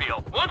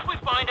automobile. Once we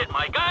find it,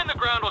 my guy in the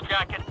ground will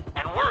jack it,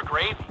 and we're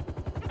gravy.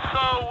 So,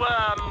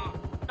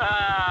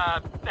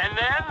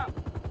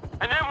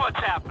 and then what's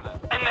happening?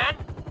 And then?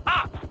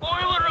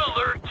 Spoiler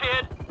alert,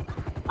 kid!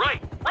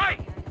 Right!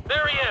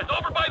 There he is,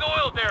 over by the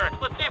oil derricks.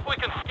 Let's see if we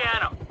can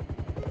scan him.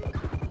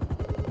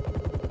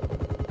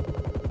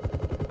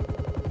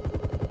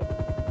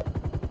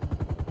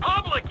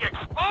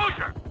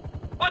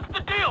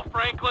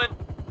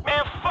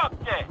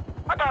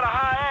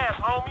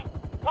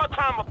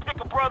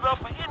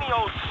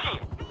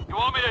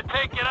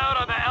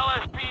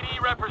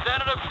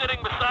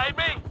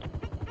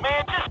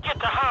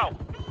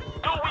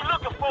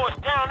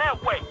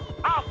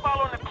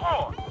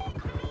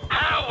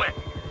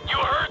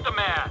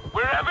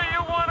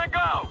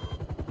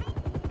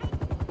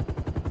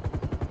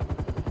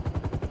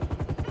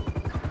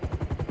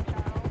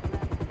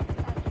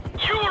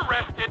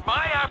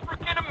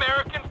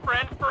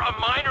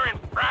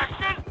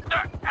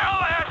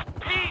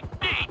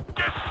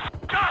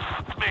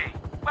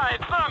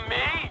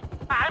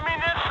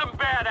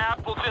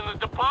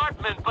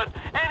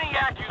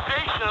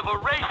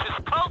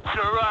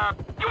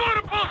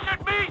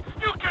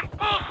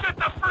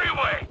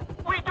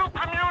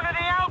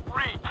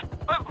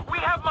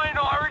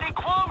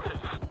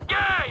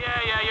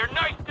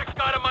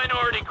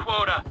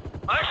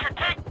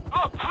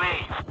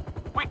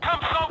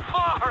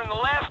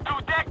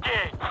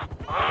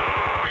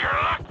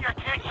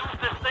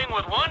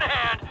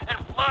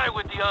 guy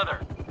with the other.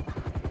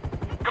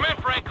 Come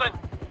in, Franklin.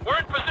 We're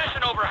in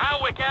position over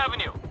Howick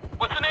Avenue.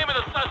 What's the name of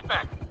the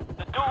suspect?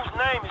 The dude's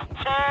name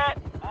is Chad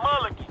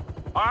Mulligan.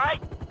 All right?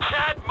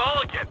 Chad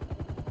Mulligan.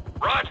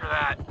 Roger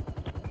that.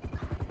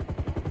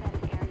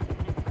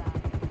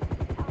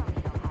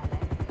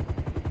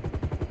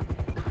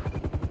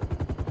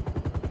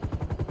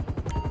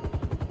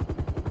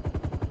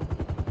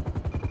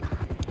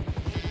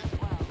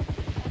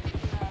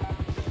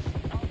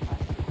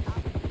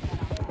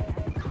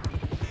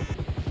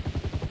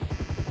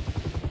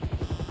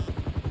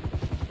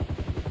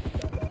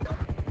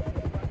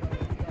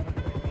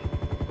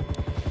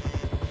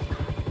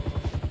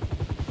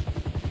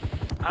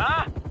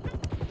 Huh?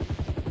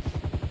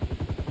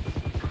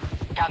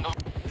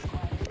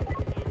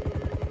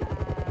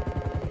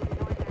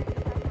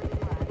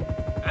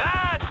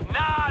 That's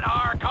not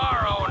our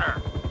car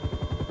owner.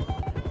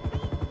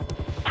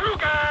 Two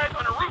guys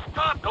on a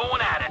rooftop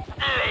going at it.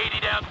 Lady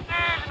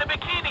downstairs in a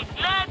bikini.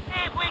 Let's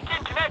see if we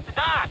can connect the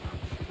dots.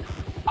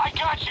 I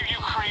got you, you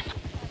creep.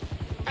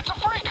 It's a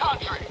free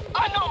country.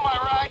 I know my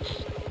rights.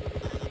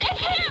 It's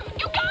him!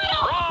 You got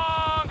him!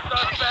 Wrong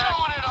suspect! He's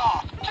showing it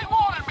off. They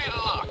wanted me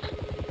to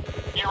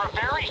look. You're a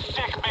very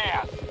sick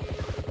man.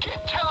 Keep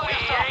telling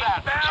yourself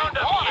that. Found She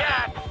him wanted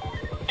yet.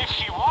 it. If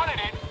she wanted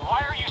it,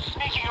 why are you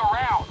sneaking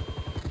around?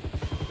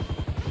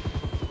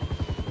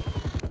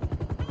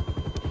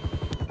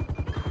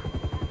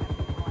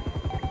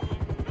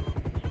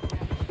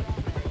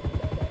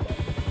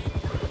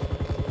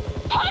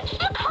 Punch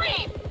the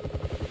creep!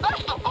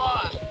 That's the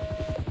buzz.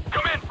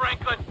 Come in,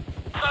 Franklin.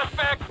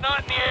 Suspect's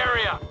not in the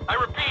area. I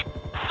repeat,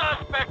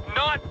 suspect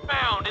not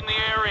found in the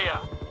area.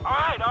 All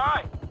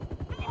right.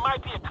 He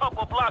might be a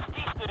couple blocks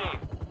east of there.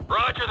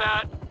 Roger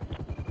that.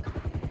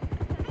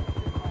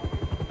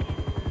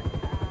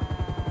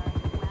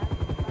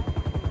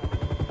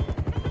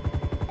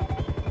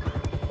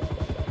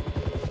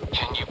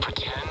 Can you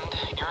pretend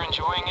you're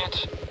enjoying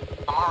it?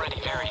 I'm already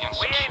very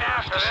insecure. We ain't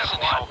after this this isn't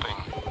one. helping.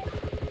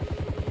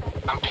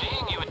 I'm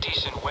paying you a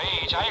decent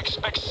wage. I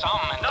expect some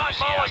Not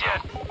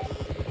enthusiasm.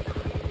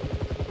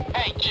 Mulligan.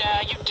 Hey,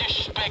 Jay, you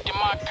disrespecting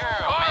my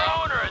girl, Our man.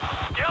 owner is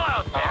still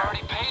out I there.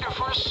 already paid her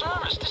for a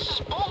service. This is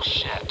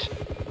bullshit.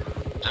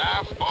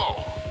 Zaffo.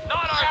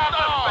 Not our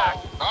suspect.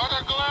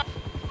 Other glass.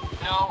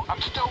 No,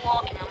 I'm still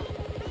walking him.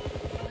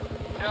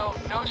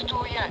 No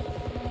stool yet.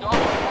 No,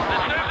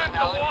 This isn't the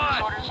one.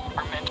 disorders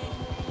are meant.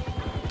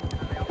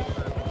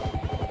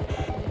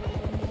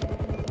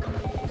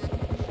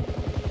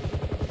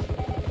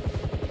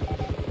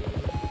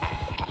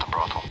 At the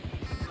brothel.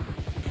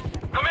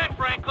 Come in,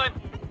 Franklin.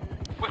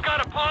 We've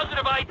got a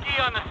positive ID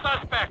on the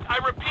suspect. I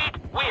repeat,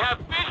 we have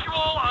visual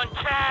on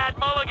Chad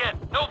Mulligan.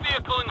 No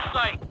vehicle in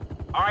sight.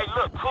 All right,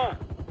 look, cool.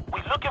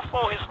 We looking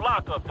for his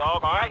lockup,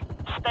 dog, all right?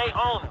 Stay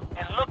on him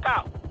and look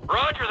out.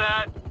 Roger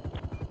that.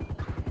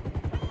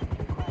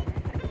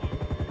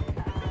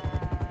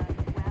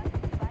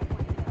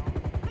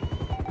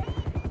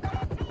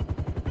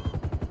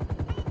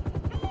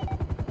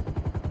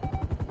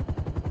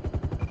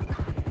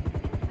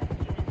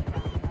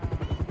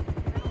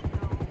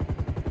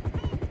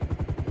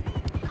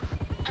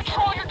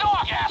 Control your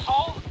dog,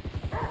 asshole!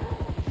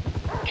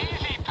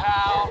 Easy,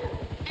 pal.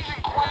 He's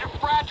in quite a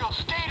fragile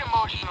state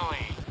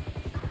emotionally.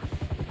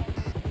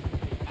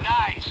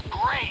 Nice,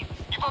 great.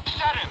 You've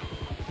upset him.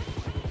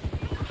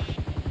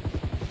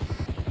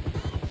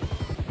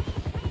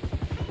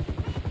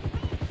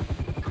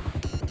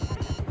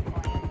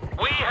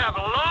 We have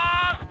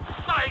lost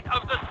sight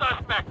of the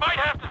suspect. Might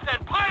have to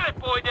send Pilot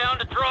Boy down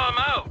to draw him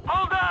out.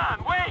 Hold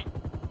on, wait.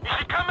 He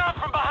should come out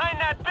from behind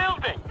that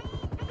building.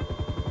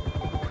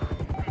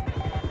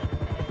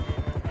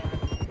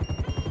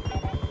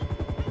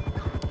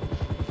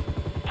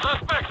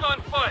 Suspect's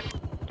on foot.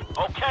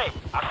 Okay,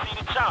 I see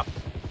the chopper.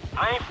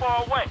 I ain't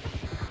far away.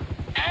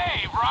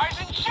 Hey, rise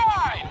and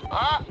shine!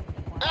 Huh?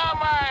 Yeah,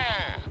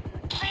 man!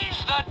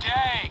 Seize the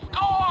day!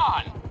 Go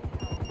on!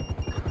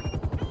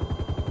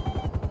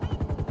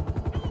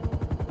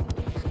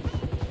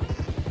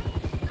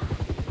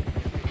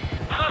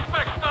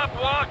 Suspect stopped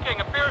walking.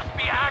 Appears to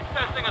be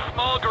accessing a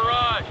small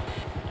garage.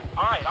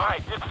 All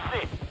right, this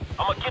is it.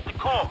 I'm gonna get the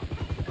call.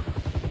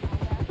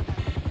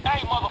 Hey,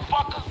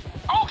 motherfucker!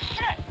 Oh,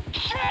 shit!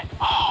 Shit!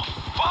 Oh,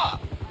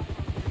 fuck!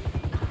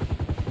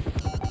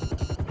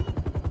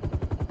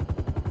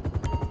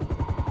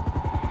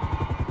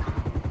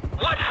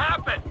 What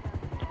happened?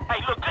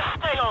 Hey, look, just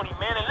stay on him,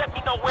 man, and let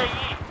me know where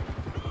he is.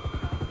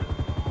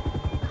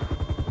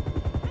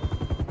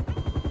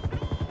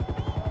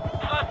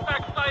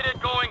 Suspect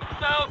sighted going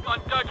south on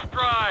Dutch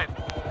Drive.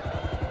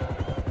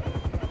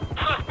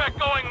 Suspect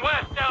going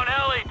west down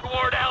alley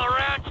toward El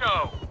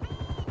Rancho.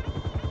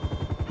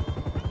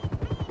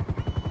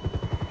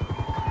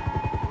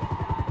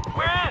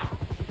 Where is?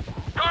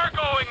 Car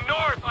going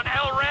north on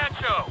El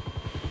Rancho.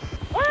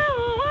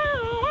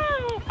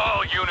 Woo!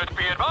 All units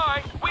be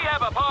advised, we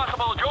have a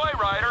possible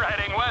joyrider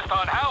heading west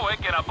on Howick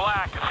in a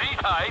black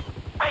Z-Type.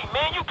 Hey,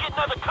 man, you getting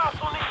other cops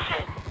on this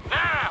shit?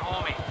 Nah,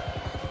 homie.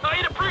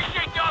 I'd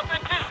appreciate the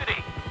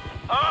authenticity.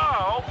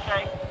 Oh,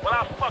 okay. Well,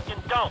 I'll fuck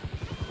on.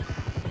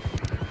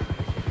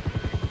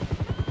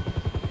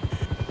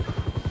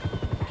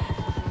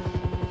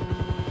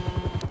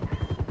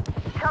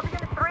 Chopper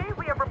Unit 3,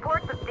 we have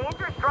reports of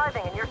dangerous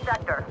driving in your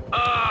sector.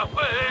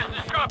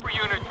 This is Chopper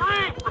Unit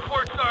 3.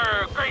 Reports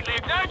are greatly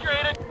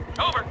exaggerated.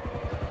 Over.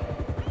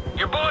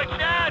 Your boy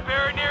Chad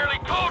very nearly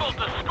totaled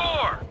the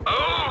score.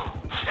 Oh,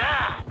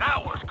 Chad,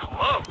 that was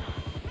close.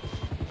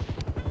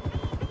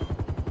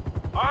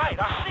 All right,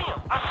 I see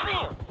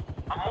him.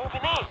 I'm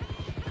moving in.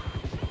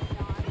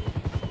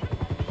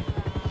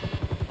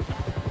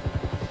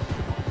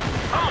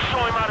 I'm gonna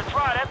show him how to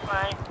try that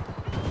thing.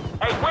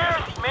 Hey, where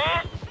is he,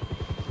 man?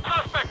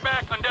 Suspect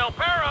back on Del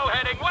Perro,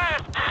 heading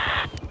west.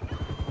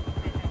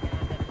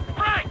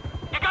 Frank,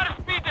 you gotta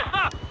speed this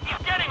up.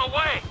 He's getting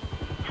away.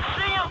 You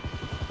see him?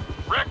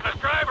 Reckless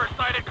driver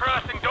sighted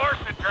crossing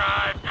Dorset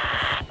Drive.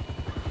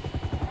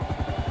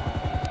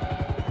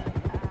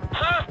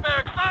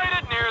 Suspect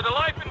sighted near the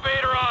Life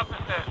Invader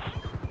offices.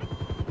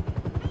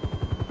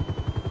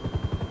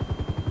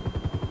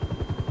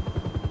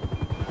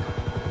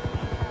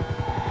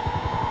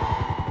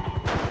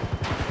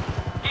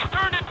 He's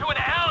turned into an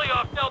alley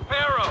off Del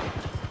Perro.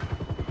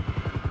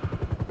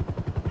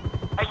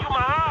 Hey, you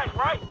my eyes,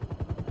 right?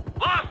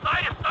 Lost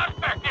sight of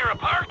suspect near a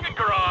parking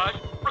garage.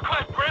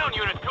 Request ground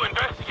units to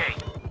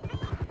investigate.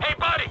 Hey,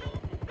 buddy,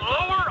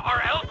 lower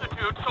our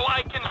altitude so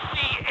I can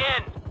see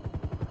in.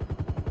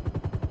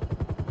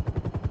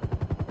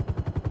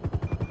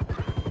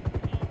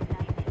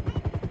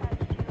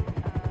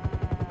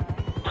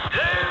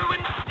 Slow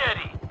and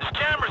steady. This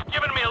camera's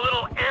giving me a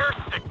little air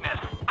sickness.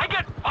 I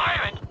get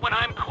violent when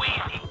I'm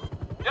queasy.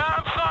 Yeah,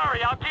 I'm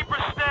sorry. I'll keep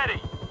her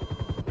steady.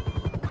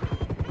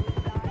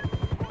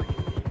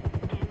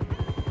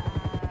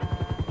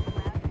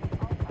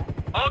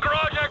 All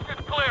garage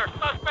exits clear.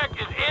 Suspect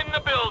is in the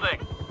building.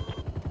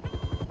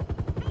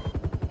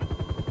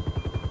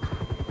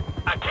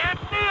 I can't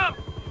see him.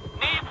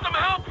 Need some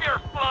help here,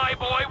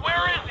 flyboy.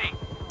 Where is he?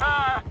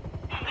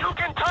 You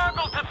can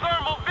toggle to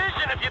thermal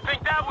vision if you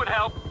think that would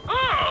help.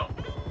 Oh!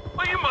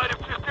 Well, you might have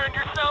just earned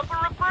yourself a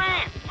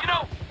reprieve. You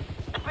know,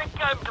 I think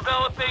I'm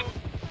developing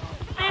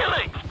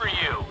feelings for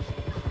you.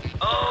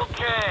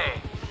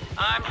 Okay.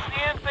 I'm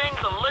seeing things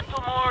a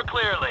little more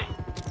clearly.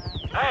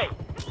 Hey,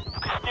 you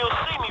can still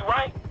see me,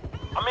 right?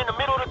 I'm in the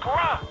middle of the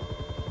garage.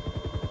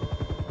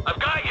 I've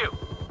got you.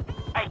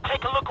 Hey,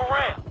 take a look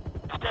around.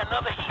 Is there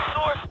another heat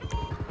source?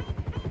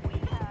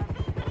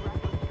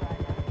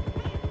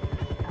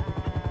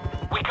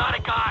 We got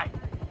a guy.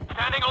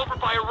 Standing over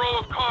by a row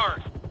of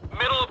cars.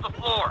 Middle of the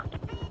floor.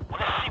 Well,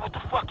 let's see what the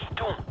fuck he's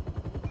doing.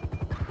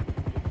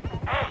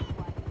 Hey,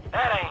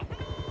 that ain't...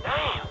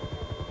 Damn.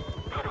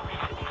 You're the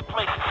reason these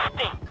places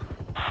stink.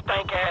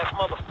 Stank-ass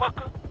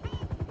motherfucker.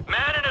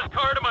 Man in his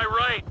car to my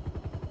right.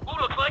 Ooh,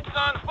 looks like he's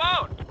on the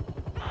phone.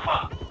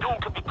 Fuck,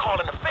 dude could be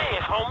calling the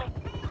feds, homie.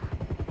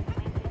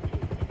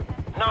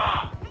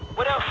 Nah,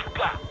 what else you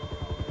got?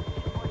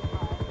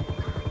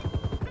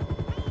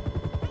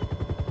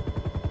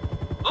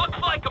 Looks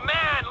like a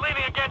man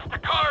leaning against the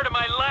car to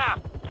my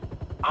left.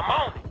 I'm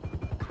on it.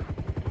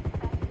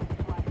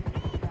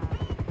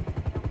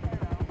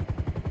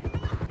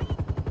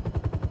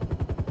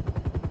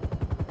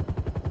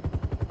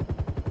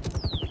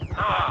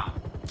 Nah,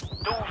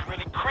 dude's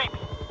really creepy,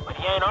 but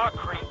he ain't our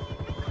creep.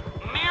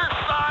 Near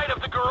side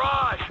of the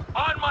garage,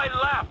 on my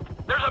left,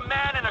 there's a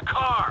man in a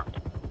car.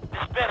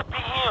 This better be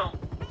him.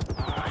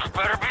 This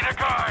better be the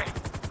guy.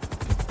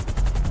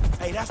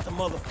 Hey, that's the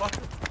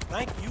motherfucker.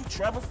 Thank you,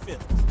 Trevor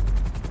Phillips.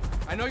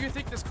 I know you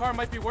think this car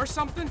might be worth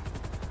something,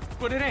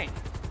 but it ain't.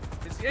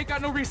 It ain't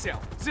got no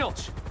resale.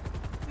 Zilch.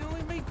 They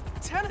only made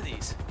 10 of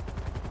these.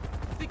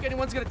 You think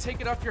anyone's gonna take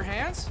it off your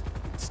hands?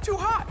 It's too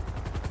hot.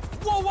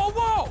 Whoa, whoa,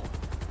 whoa!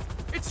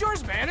 It's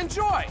yours, man.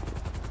 Enjoy.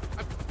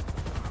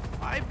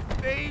 My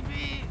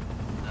baby.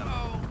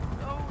 No,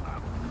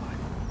 not my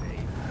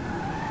baby.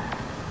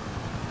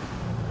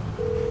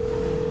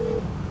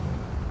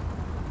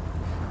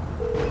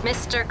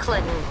 Mr.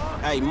 Clinton.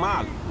 Hey,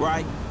 Molly,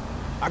 right?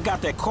 I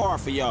got that car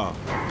for y'all.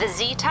 The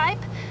Z-Type?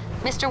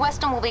 Mr.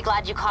 Weston will be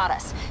glad you caught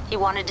us. He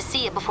wanted to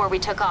see it before we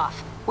took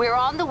off. We're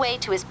on the way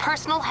to his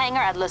personal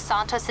hangar at Los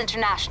Santos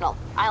International.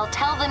 I'll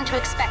tell them to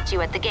expect you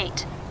at the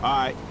gate. All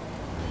right.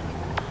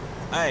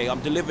 Hey,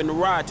 I'm delivering the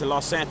ride to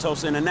Los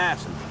Santos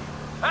International.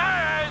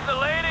 Hey, is the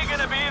lady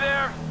gonna be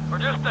there? Or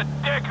just a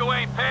dick who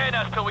ain't paying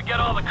us till we get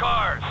all the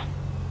cars?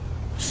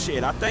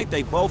 Shit, I think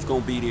they both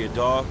gonna be there,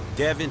 dog.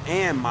 Devin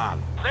and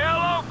Molly. Say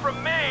hello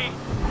from me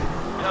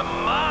to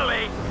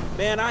Molly.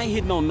 Man, I ain't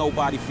hitting on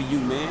nobody for you,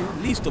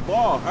 man. Least of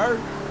all, her.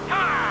 Come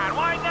on,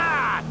 why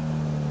not?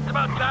 It's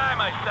about time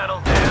I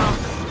settled down.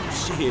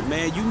 Shit,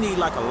 man, you need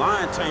like a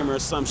lion tamer or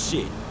some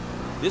shit.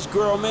 This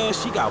girl, man,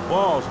 she got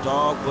balls,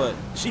 dog, but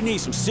she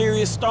needs some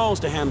serious stones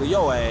to handle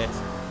your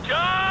ass.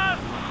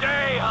 Just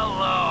say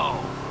hello.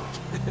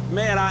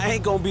 Man, I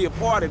ain't gonna be a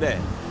part of that.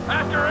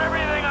 After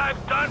everything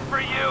I've done for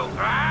you,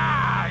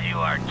 you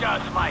are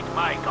just like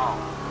Michael.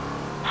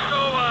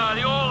 So,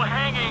 the old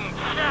hanging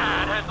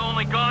Chad has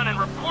only gone and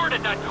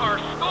reported that car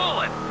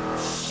stolen.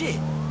 Shit.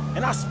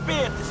 and I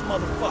spared this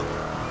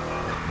motherfucker.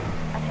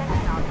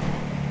 Attention all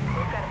units.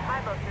 We've got a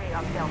 503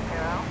 off Del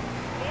Perro.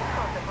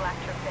 Vehicles of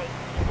Electra Base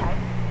E-type.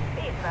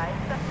 Be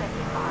advised, suspect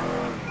is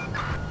armed.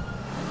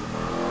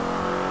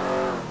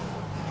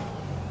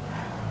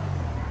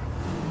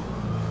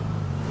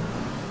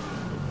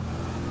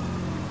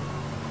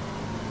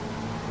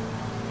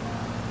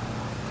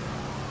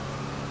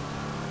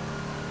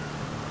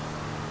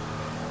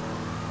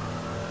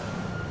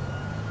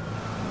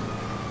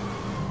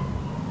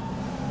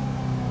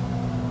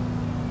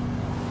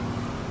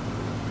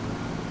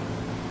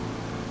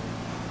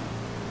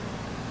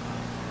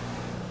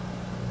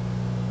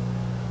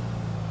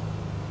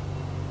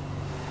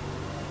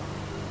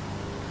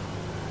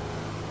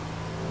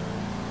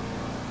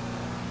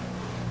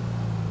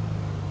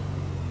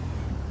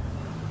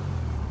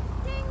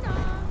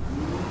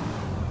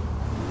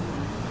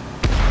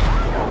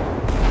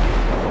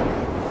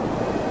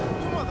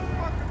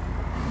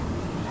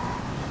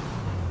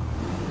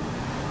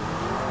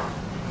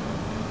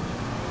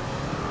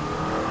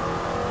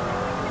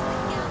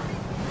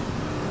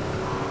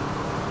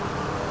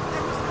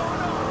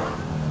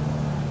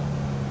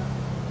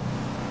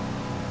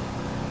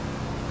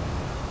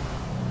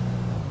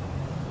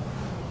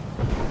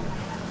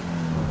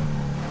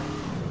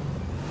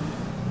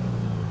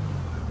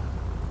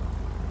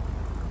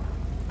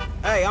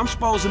 Hey, I'm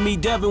supposed to meet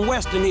Devin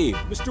Weston here.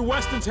 Mr.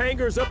 Weston's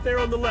hangar is up there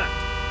on the left.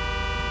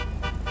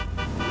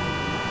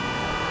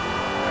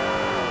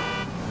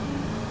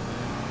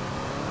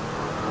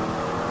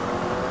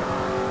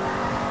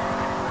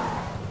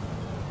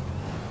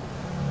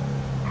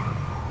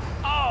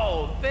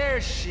 Oh, there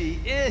she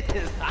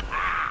is.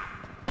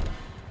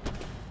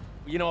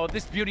 You know, if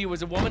this beauty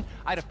was a woman,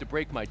 I'd have to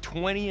break my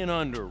 20 and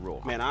under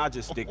rule. Man, I'll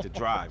just stick to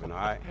driving, all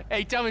right?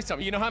 Hey, tell me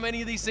something. You know how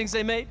many of these things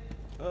they made?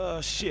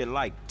 Shit,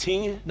 like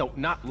 10? No,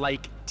 not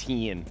like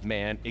 10,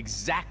 man.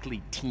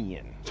 Exactly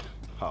 10.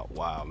 Oh,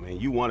 wow, man.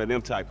 You one of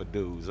them type of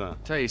dudes, huh?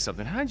 Tell you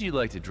something. How'd you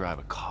like to drive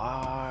a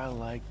car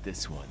like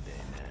this one day,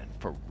 man?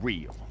 For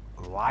real.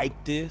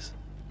 Like this?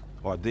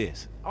 Or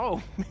this?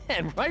 Oh,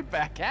 man, right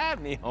back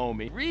at me,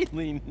 homie.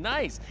 Really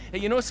nice. Hey,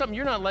 you know something?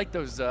 You're not like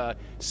those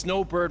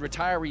snowbird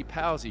retiree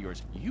pals of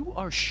yours. You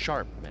are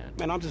sharp, man.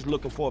 Man, I'm just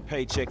looking for a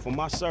paycheck for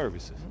my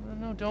services.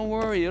 No, don't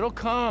worry. It'll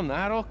come.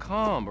 That'll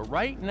come. But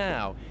right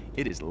now,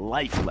 it is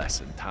life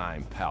lesson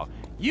time, pal.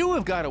 You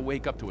have got to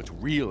wake up to what's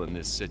real in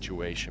this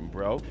situation,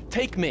 bro.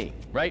 Take me,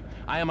 right?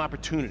 I am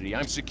opportunity.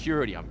 I'm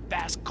security. I'm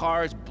fast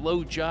cars,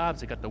 blow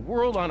jobs. I got the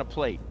world on a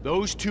plate.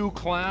 Those two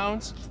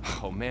clowns,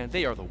 oh, man,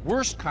 they are the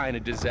worst kind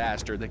of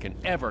disaster that can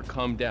ever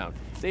come down.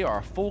 They are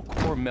a full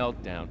core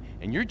meltdown,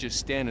 and you're just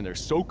standing there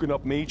soaking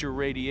up major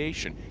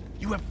radiation.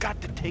 You have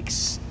got to take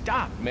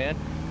stock, man.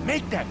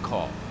 Make that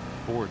call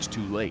before it's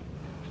too late.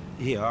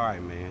 Yeah, all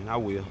right, man. I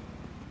will.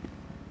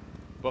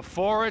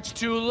 Before it's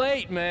too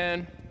late,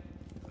 man.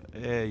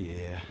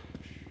 Yeah.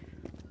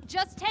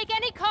 Just take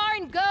any car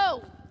and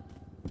go!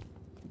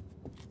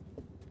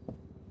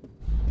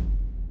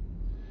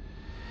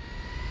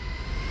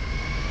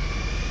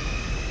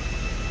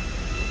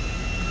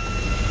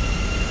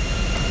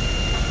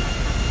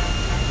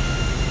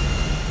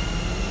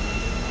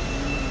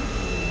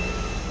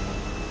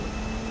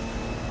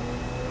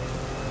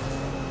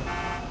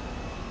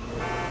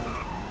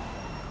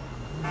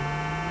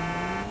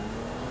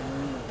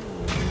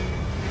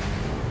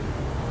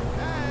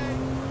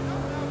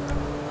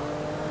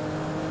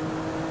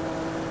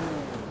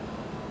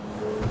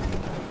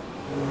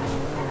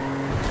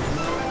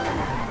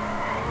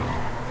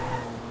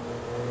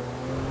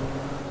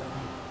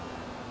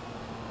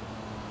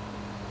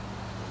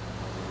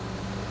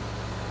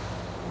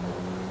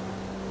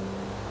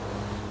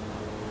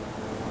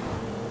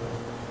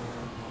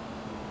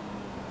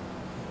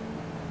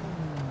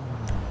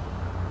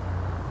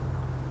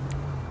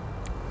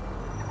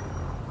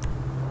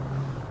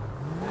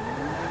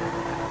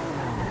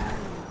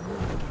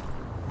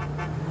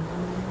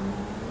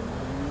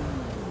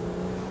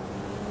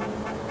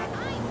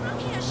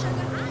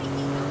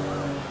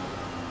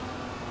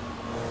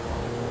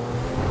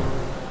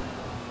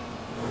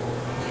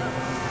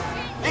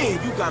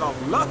 Man, you got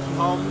off lucky,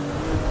 homie.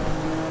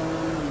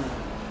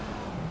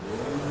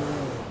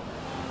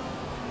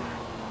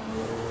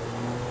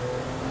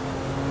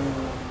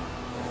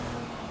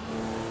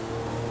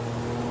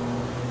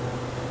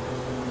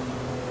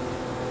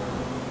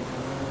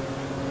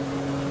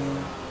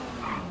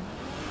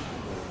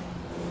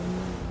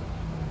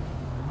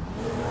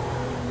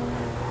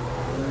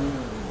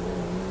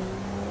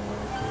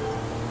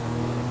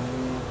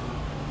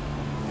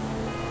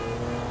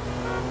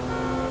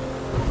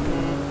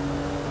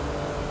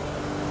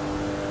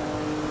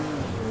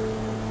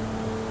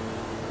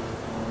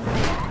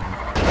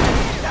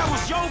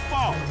 Your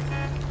fault.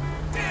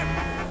 Damn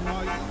it.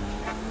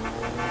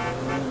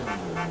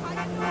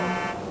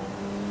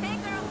 Hey,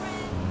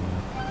 girlfriend.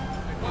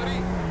 Hey, buddy.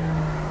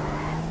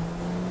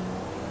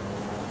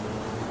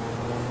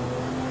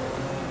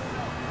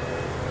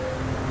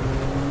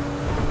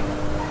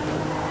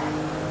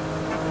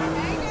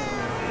 Hey,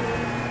 girl.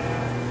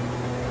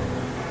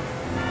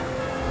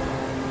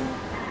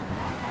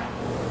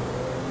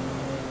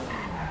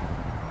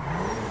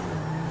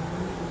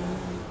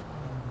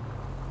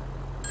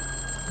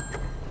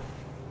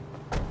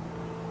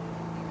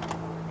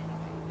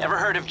 Ever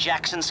heard of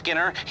Jackson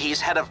Skinner? He's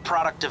head of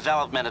product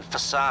development at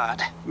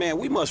Facade. Man,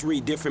 we must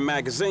read different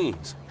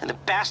magazines. And the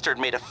bastard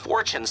made a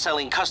fortune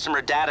selling customer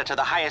data to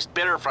the highest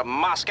bidder from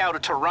Moscow to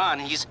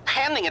Tehran. He's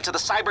handing it to the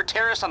cyber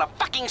terrorists on a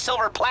fucking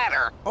silver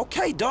platter.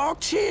 Okay,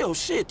 dog, chill.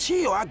 Shit,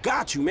 chill. I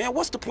got you, man.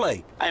 What's the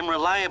play? I'm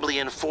reliably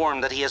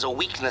informed that he has a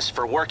weakness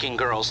for working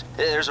girls.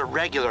 There's a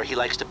regular he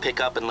likes to pick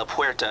up in La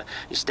Puerta.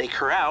 You stake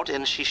her out,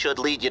 and she should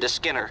lead you to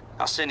Skinner.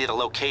 I'll send you the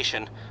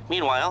location.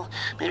 Meanwhile,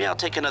 maybe I'll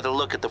take another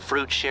look at the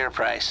fruit share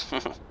price.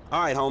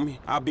 All right, homie.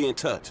 I'll be in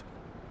touch.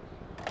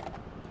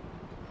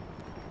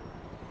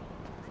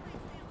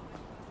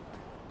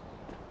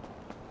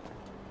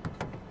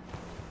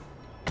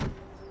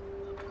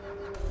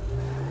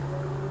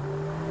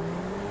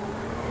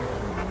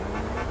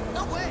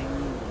 No way!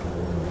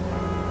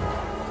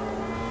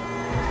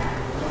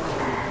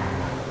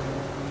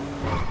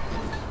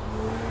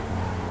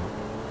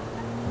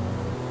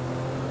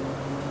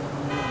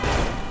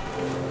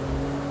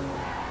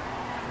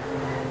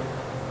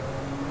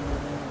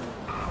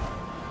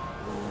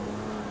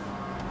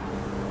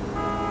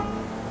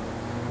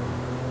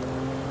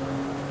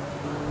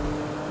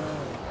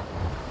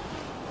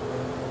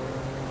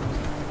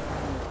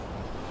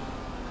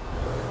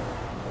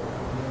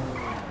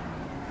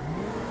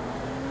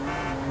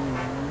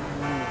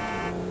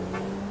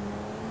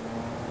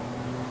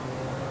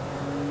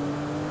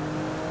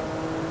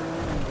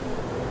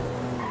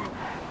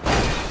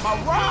 My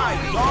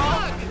ride,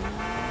 dog!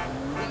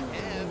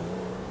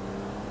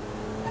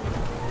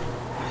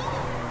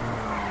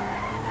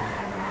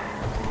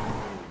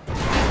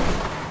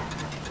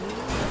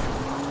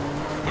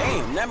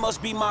 Damn, that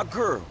must be my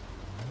girl.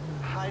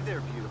 Hi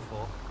there,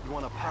 beautiful. You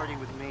want to party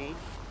with me?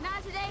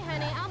 Not today,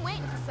 honey. I'm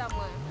waiting for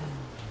someone.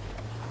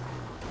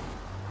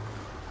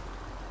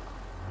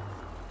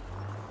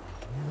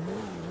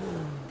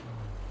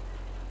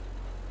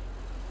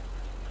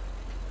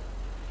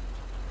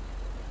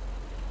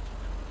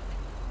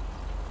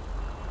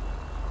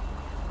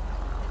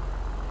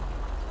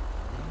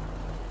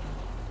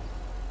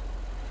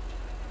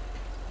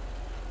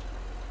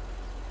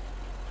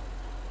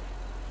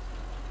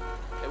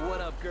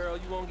 Girl,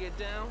 you won't get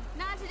down?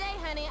 Not today,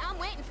 honey. I'm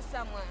waiting for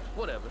someone.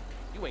 Whatever.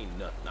 You ain't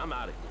nothing. I'm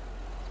out of here.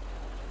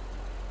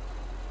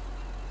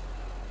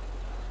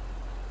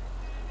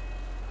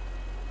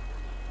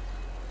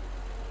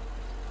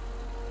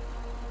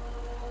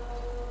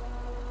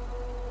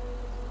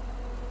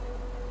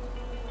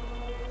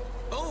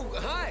 Oh,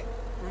 hi.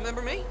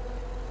 Remember me?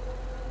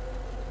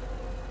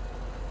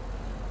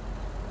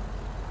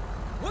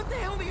 What the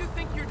hell do you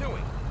think you're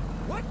doing?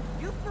 What?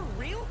 You for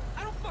real?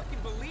 I don't fucking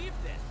believe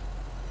this.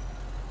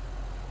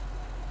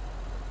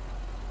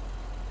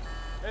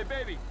 Hey,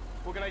 baby,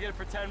 what can I get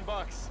for 10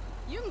 bucks?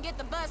 You can get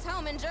the bus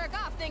home and jerk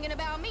off thinking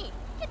about me.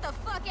 Get the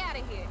fuck out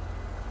of here.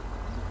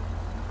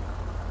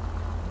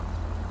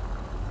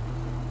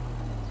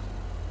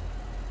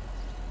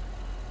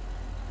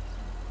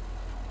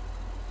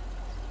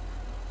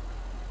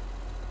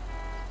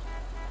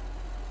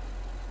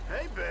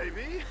 Hey,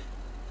 baby.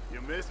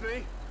 You miss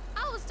me?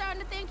 I was starting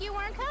to think you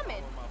weren't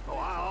coming. Oh,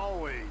 I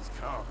always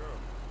come.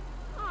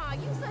 Aw,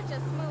 you such a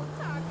smooth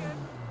talker.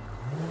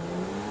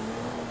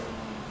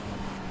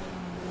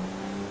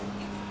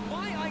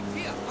 My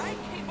idea. I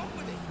came up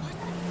with it.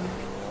 Listen.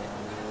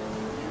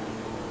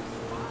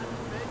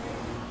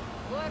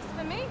 Works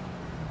for me.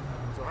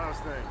 So how's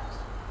things?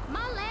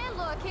 My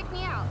landlord kicked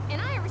me out, and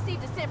I ain't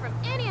received a cent from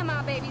any of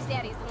my baby's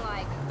daddies in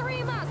like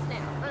 3 months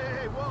now.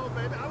 Hey, whoa,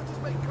 baby. I was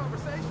just making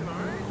conversation, all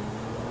right?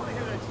 I want to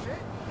hear that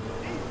shit.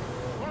 Easy.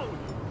 What's wrong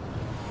with you?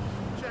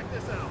 Check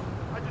this out.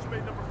 I just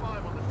made number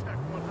 5 on the Tech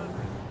 100.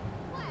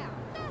 Wow,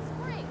 that's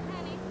great,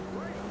 honey.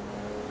 Great?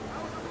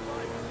 How is number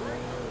 5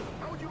 great?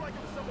 How would you like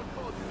if someone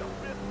called you the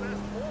 5th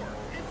best whore?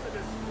 It's a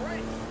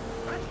disgrace.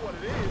 That's what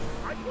it is.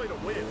 I play to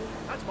win.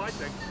 That's my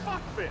thing.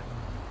 Fuck 5th,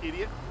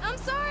 idiot. I'm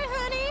sorry,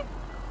 honey.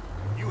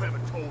 You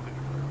haven't told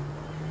anyone,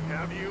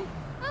 have you?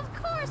 Of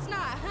course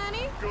not,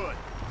 honey. Good.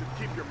 Just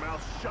keep your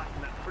mouth shut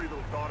and that pretty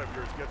little daughter of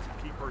yours gets to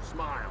keep her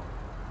smile.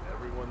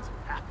 Everyone's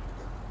happy.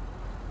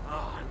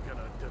 Oh, I'm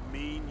gonna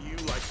demean you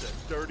like the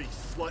dirty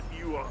slut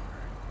you are.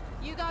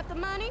 You got the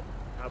money?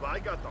 Have I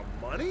got the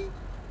money?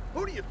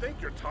 Who do you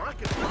think you're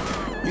talking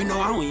to? You know,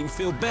 I don't even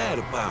feel bad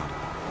about it.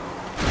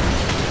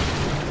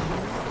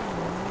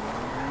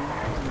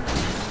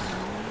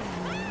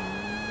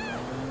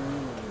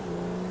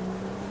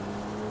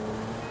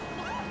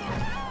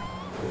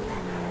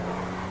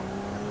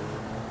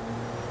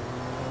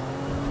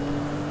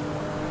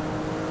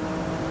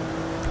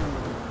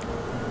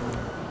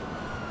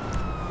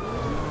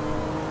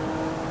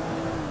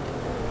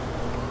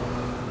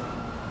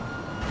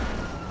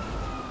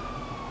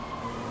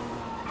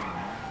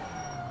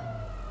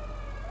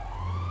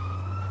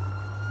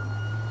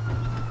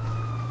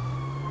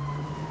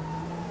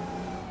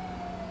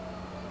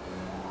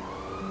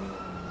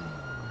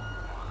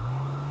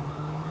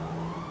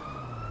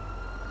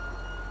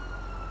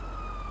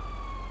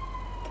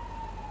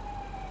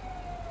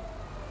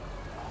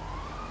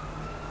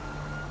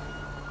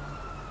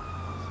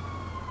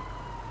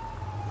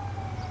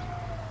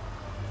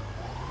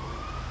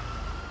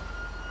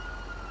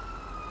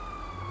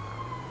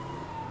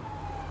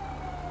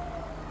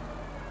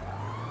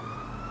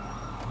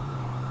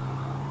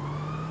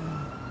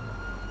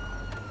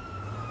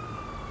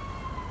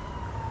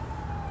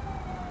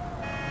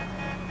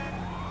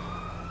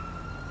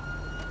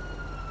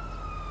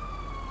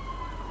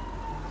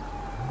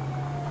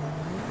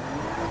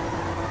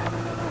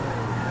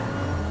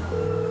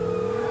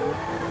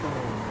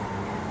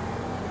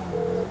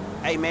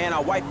 Hey, man, I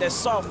wiped that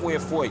software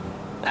for you.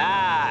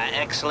 Ah,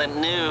 excellent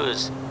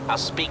news. I'll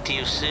speak to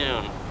you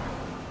soon.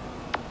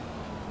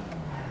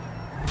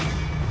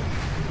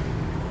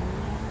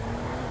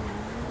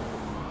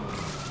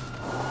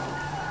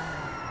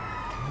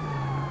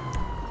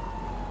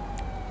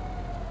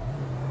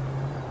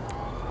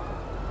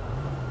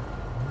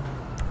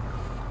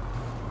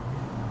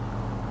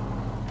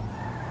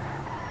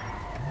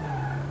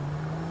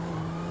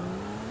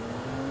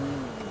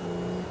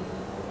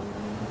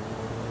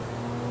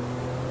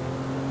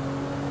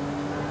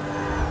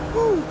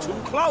 Ooh, too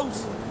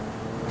close.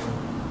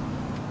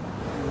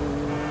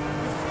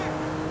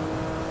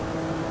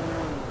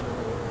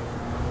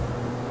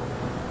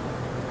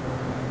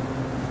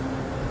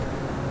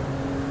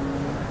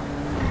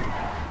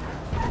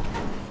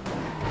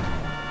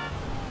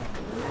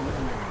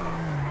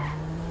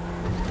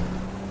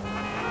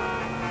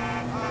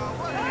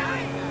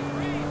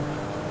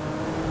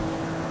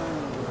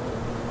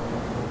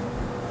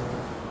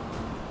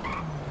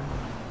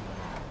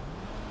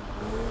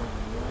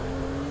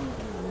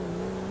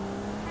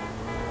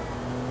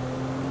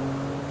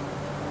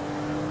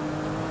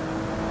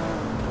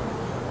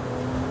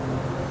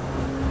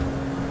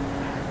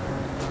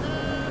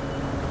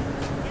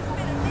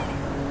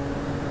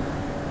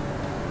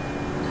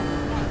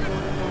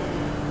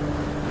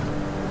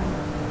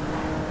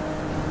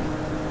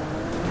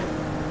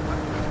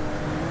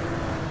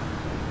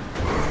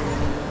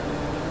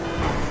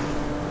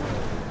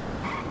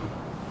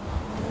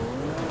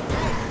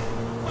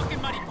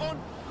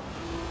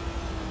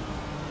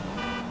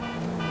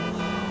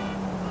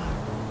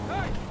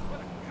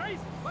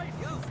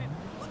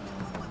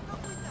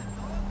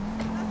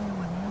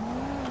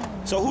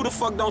 So who the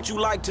fuck don't you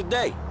like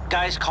today?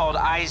 Guy's called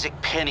Isaac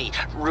Penny,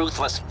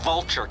 ruthless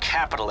vulture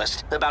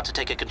capitalist, about to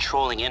take a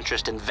controlling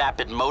interest in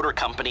Vapid Motor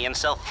Company and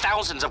sell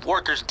thousands of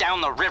workers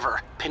down the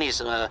river. Penny's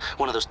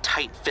one of those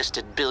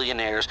tight-fisted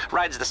billionaires,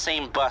 rides the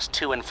same bus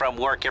to and from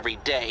work every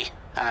day.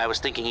 I was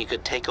thinking he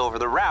could take over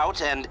the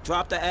route and...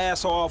 Drop the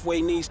ass off where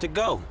he needs to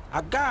go.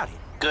 I got it.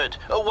 Good.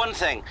 Oh, one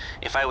thing.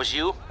 If I was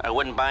you, I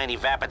wouldn't buy any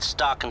Vapid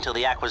stock until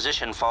the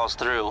acquisition falls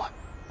through.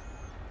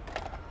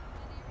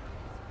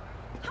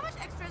 How much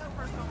extra is a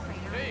personal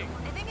trainer?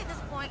 I think at this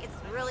point, it's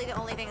really the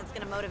only thing that's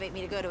going to motivate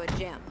me to go to a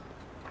gym.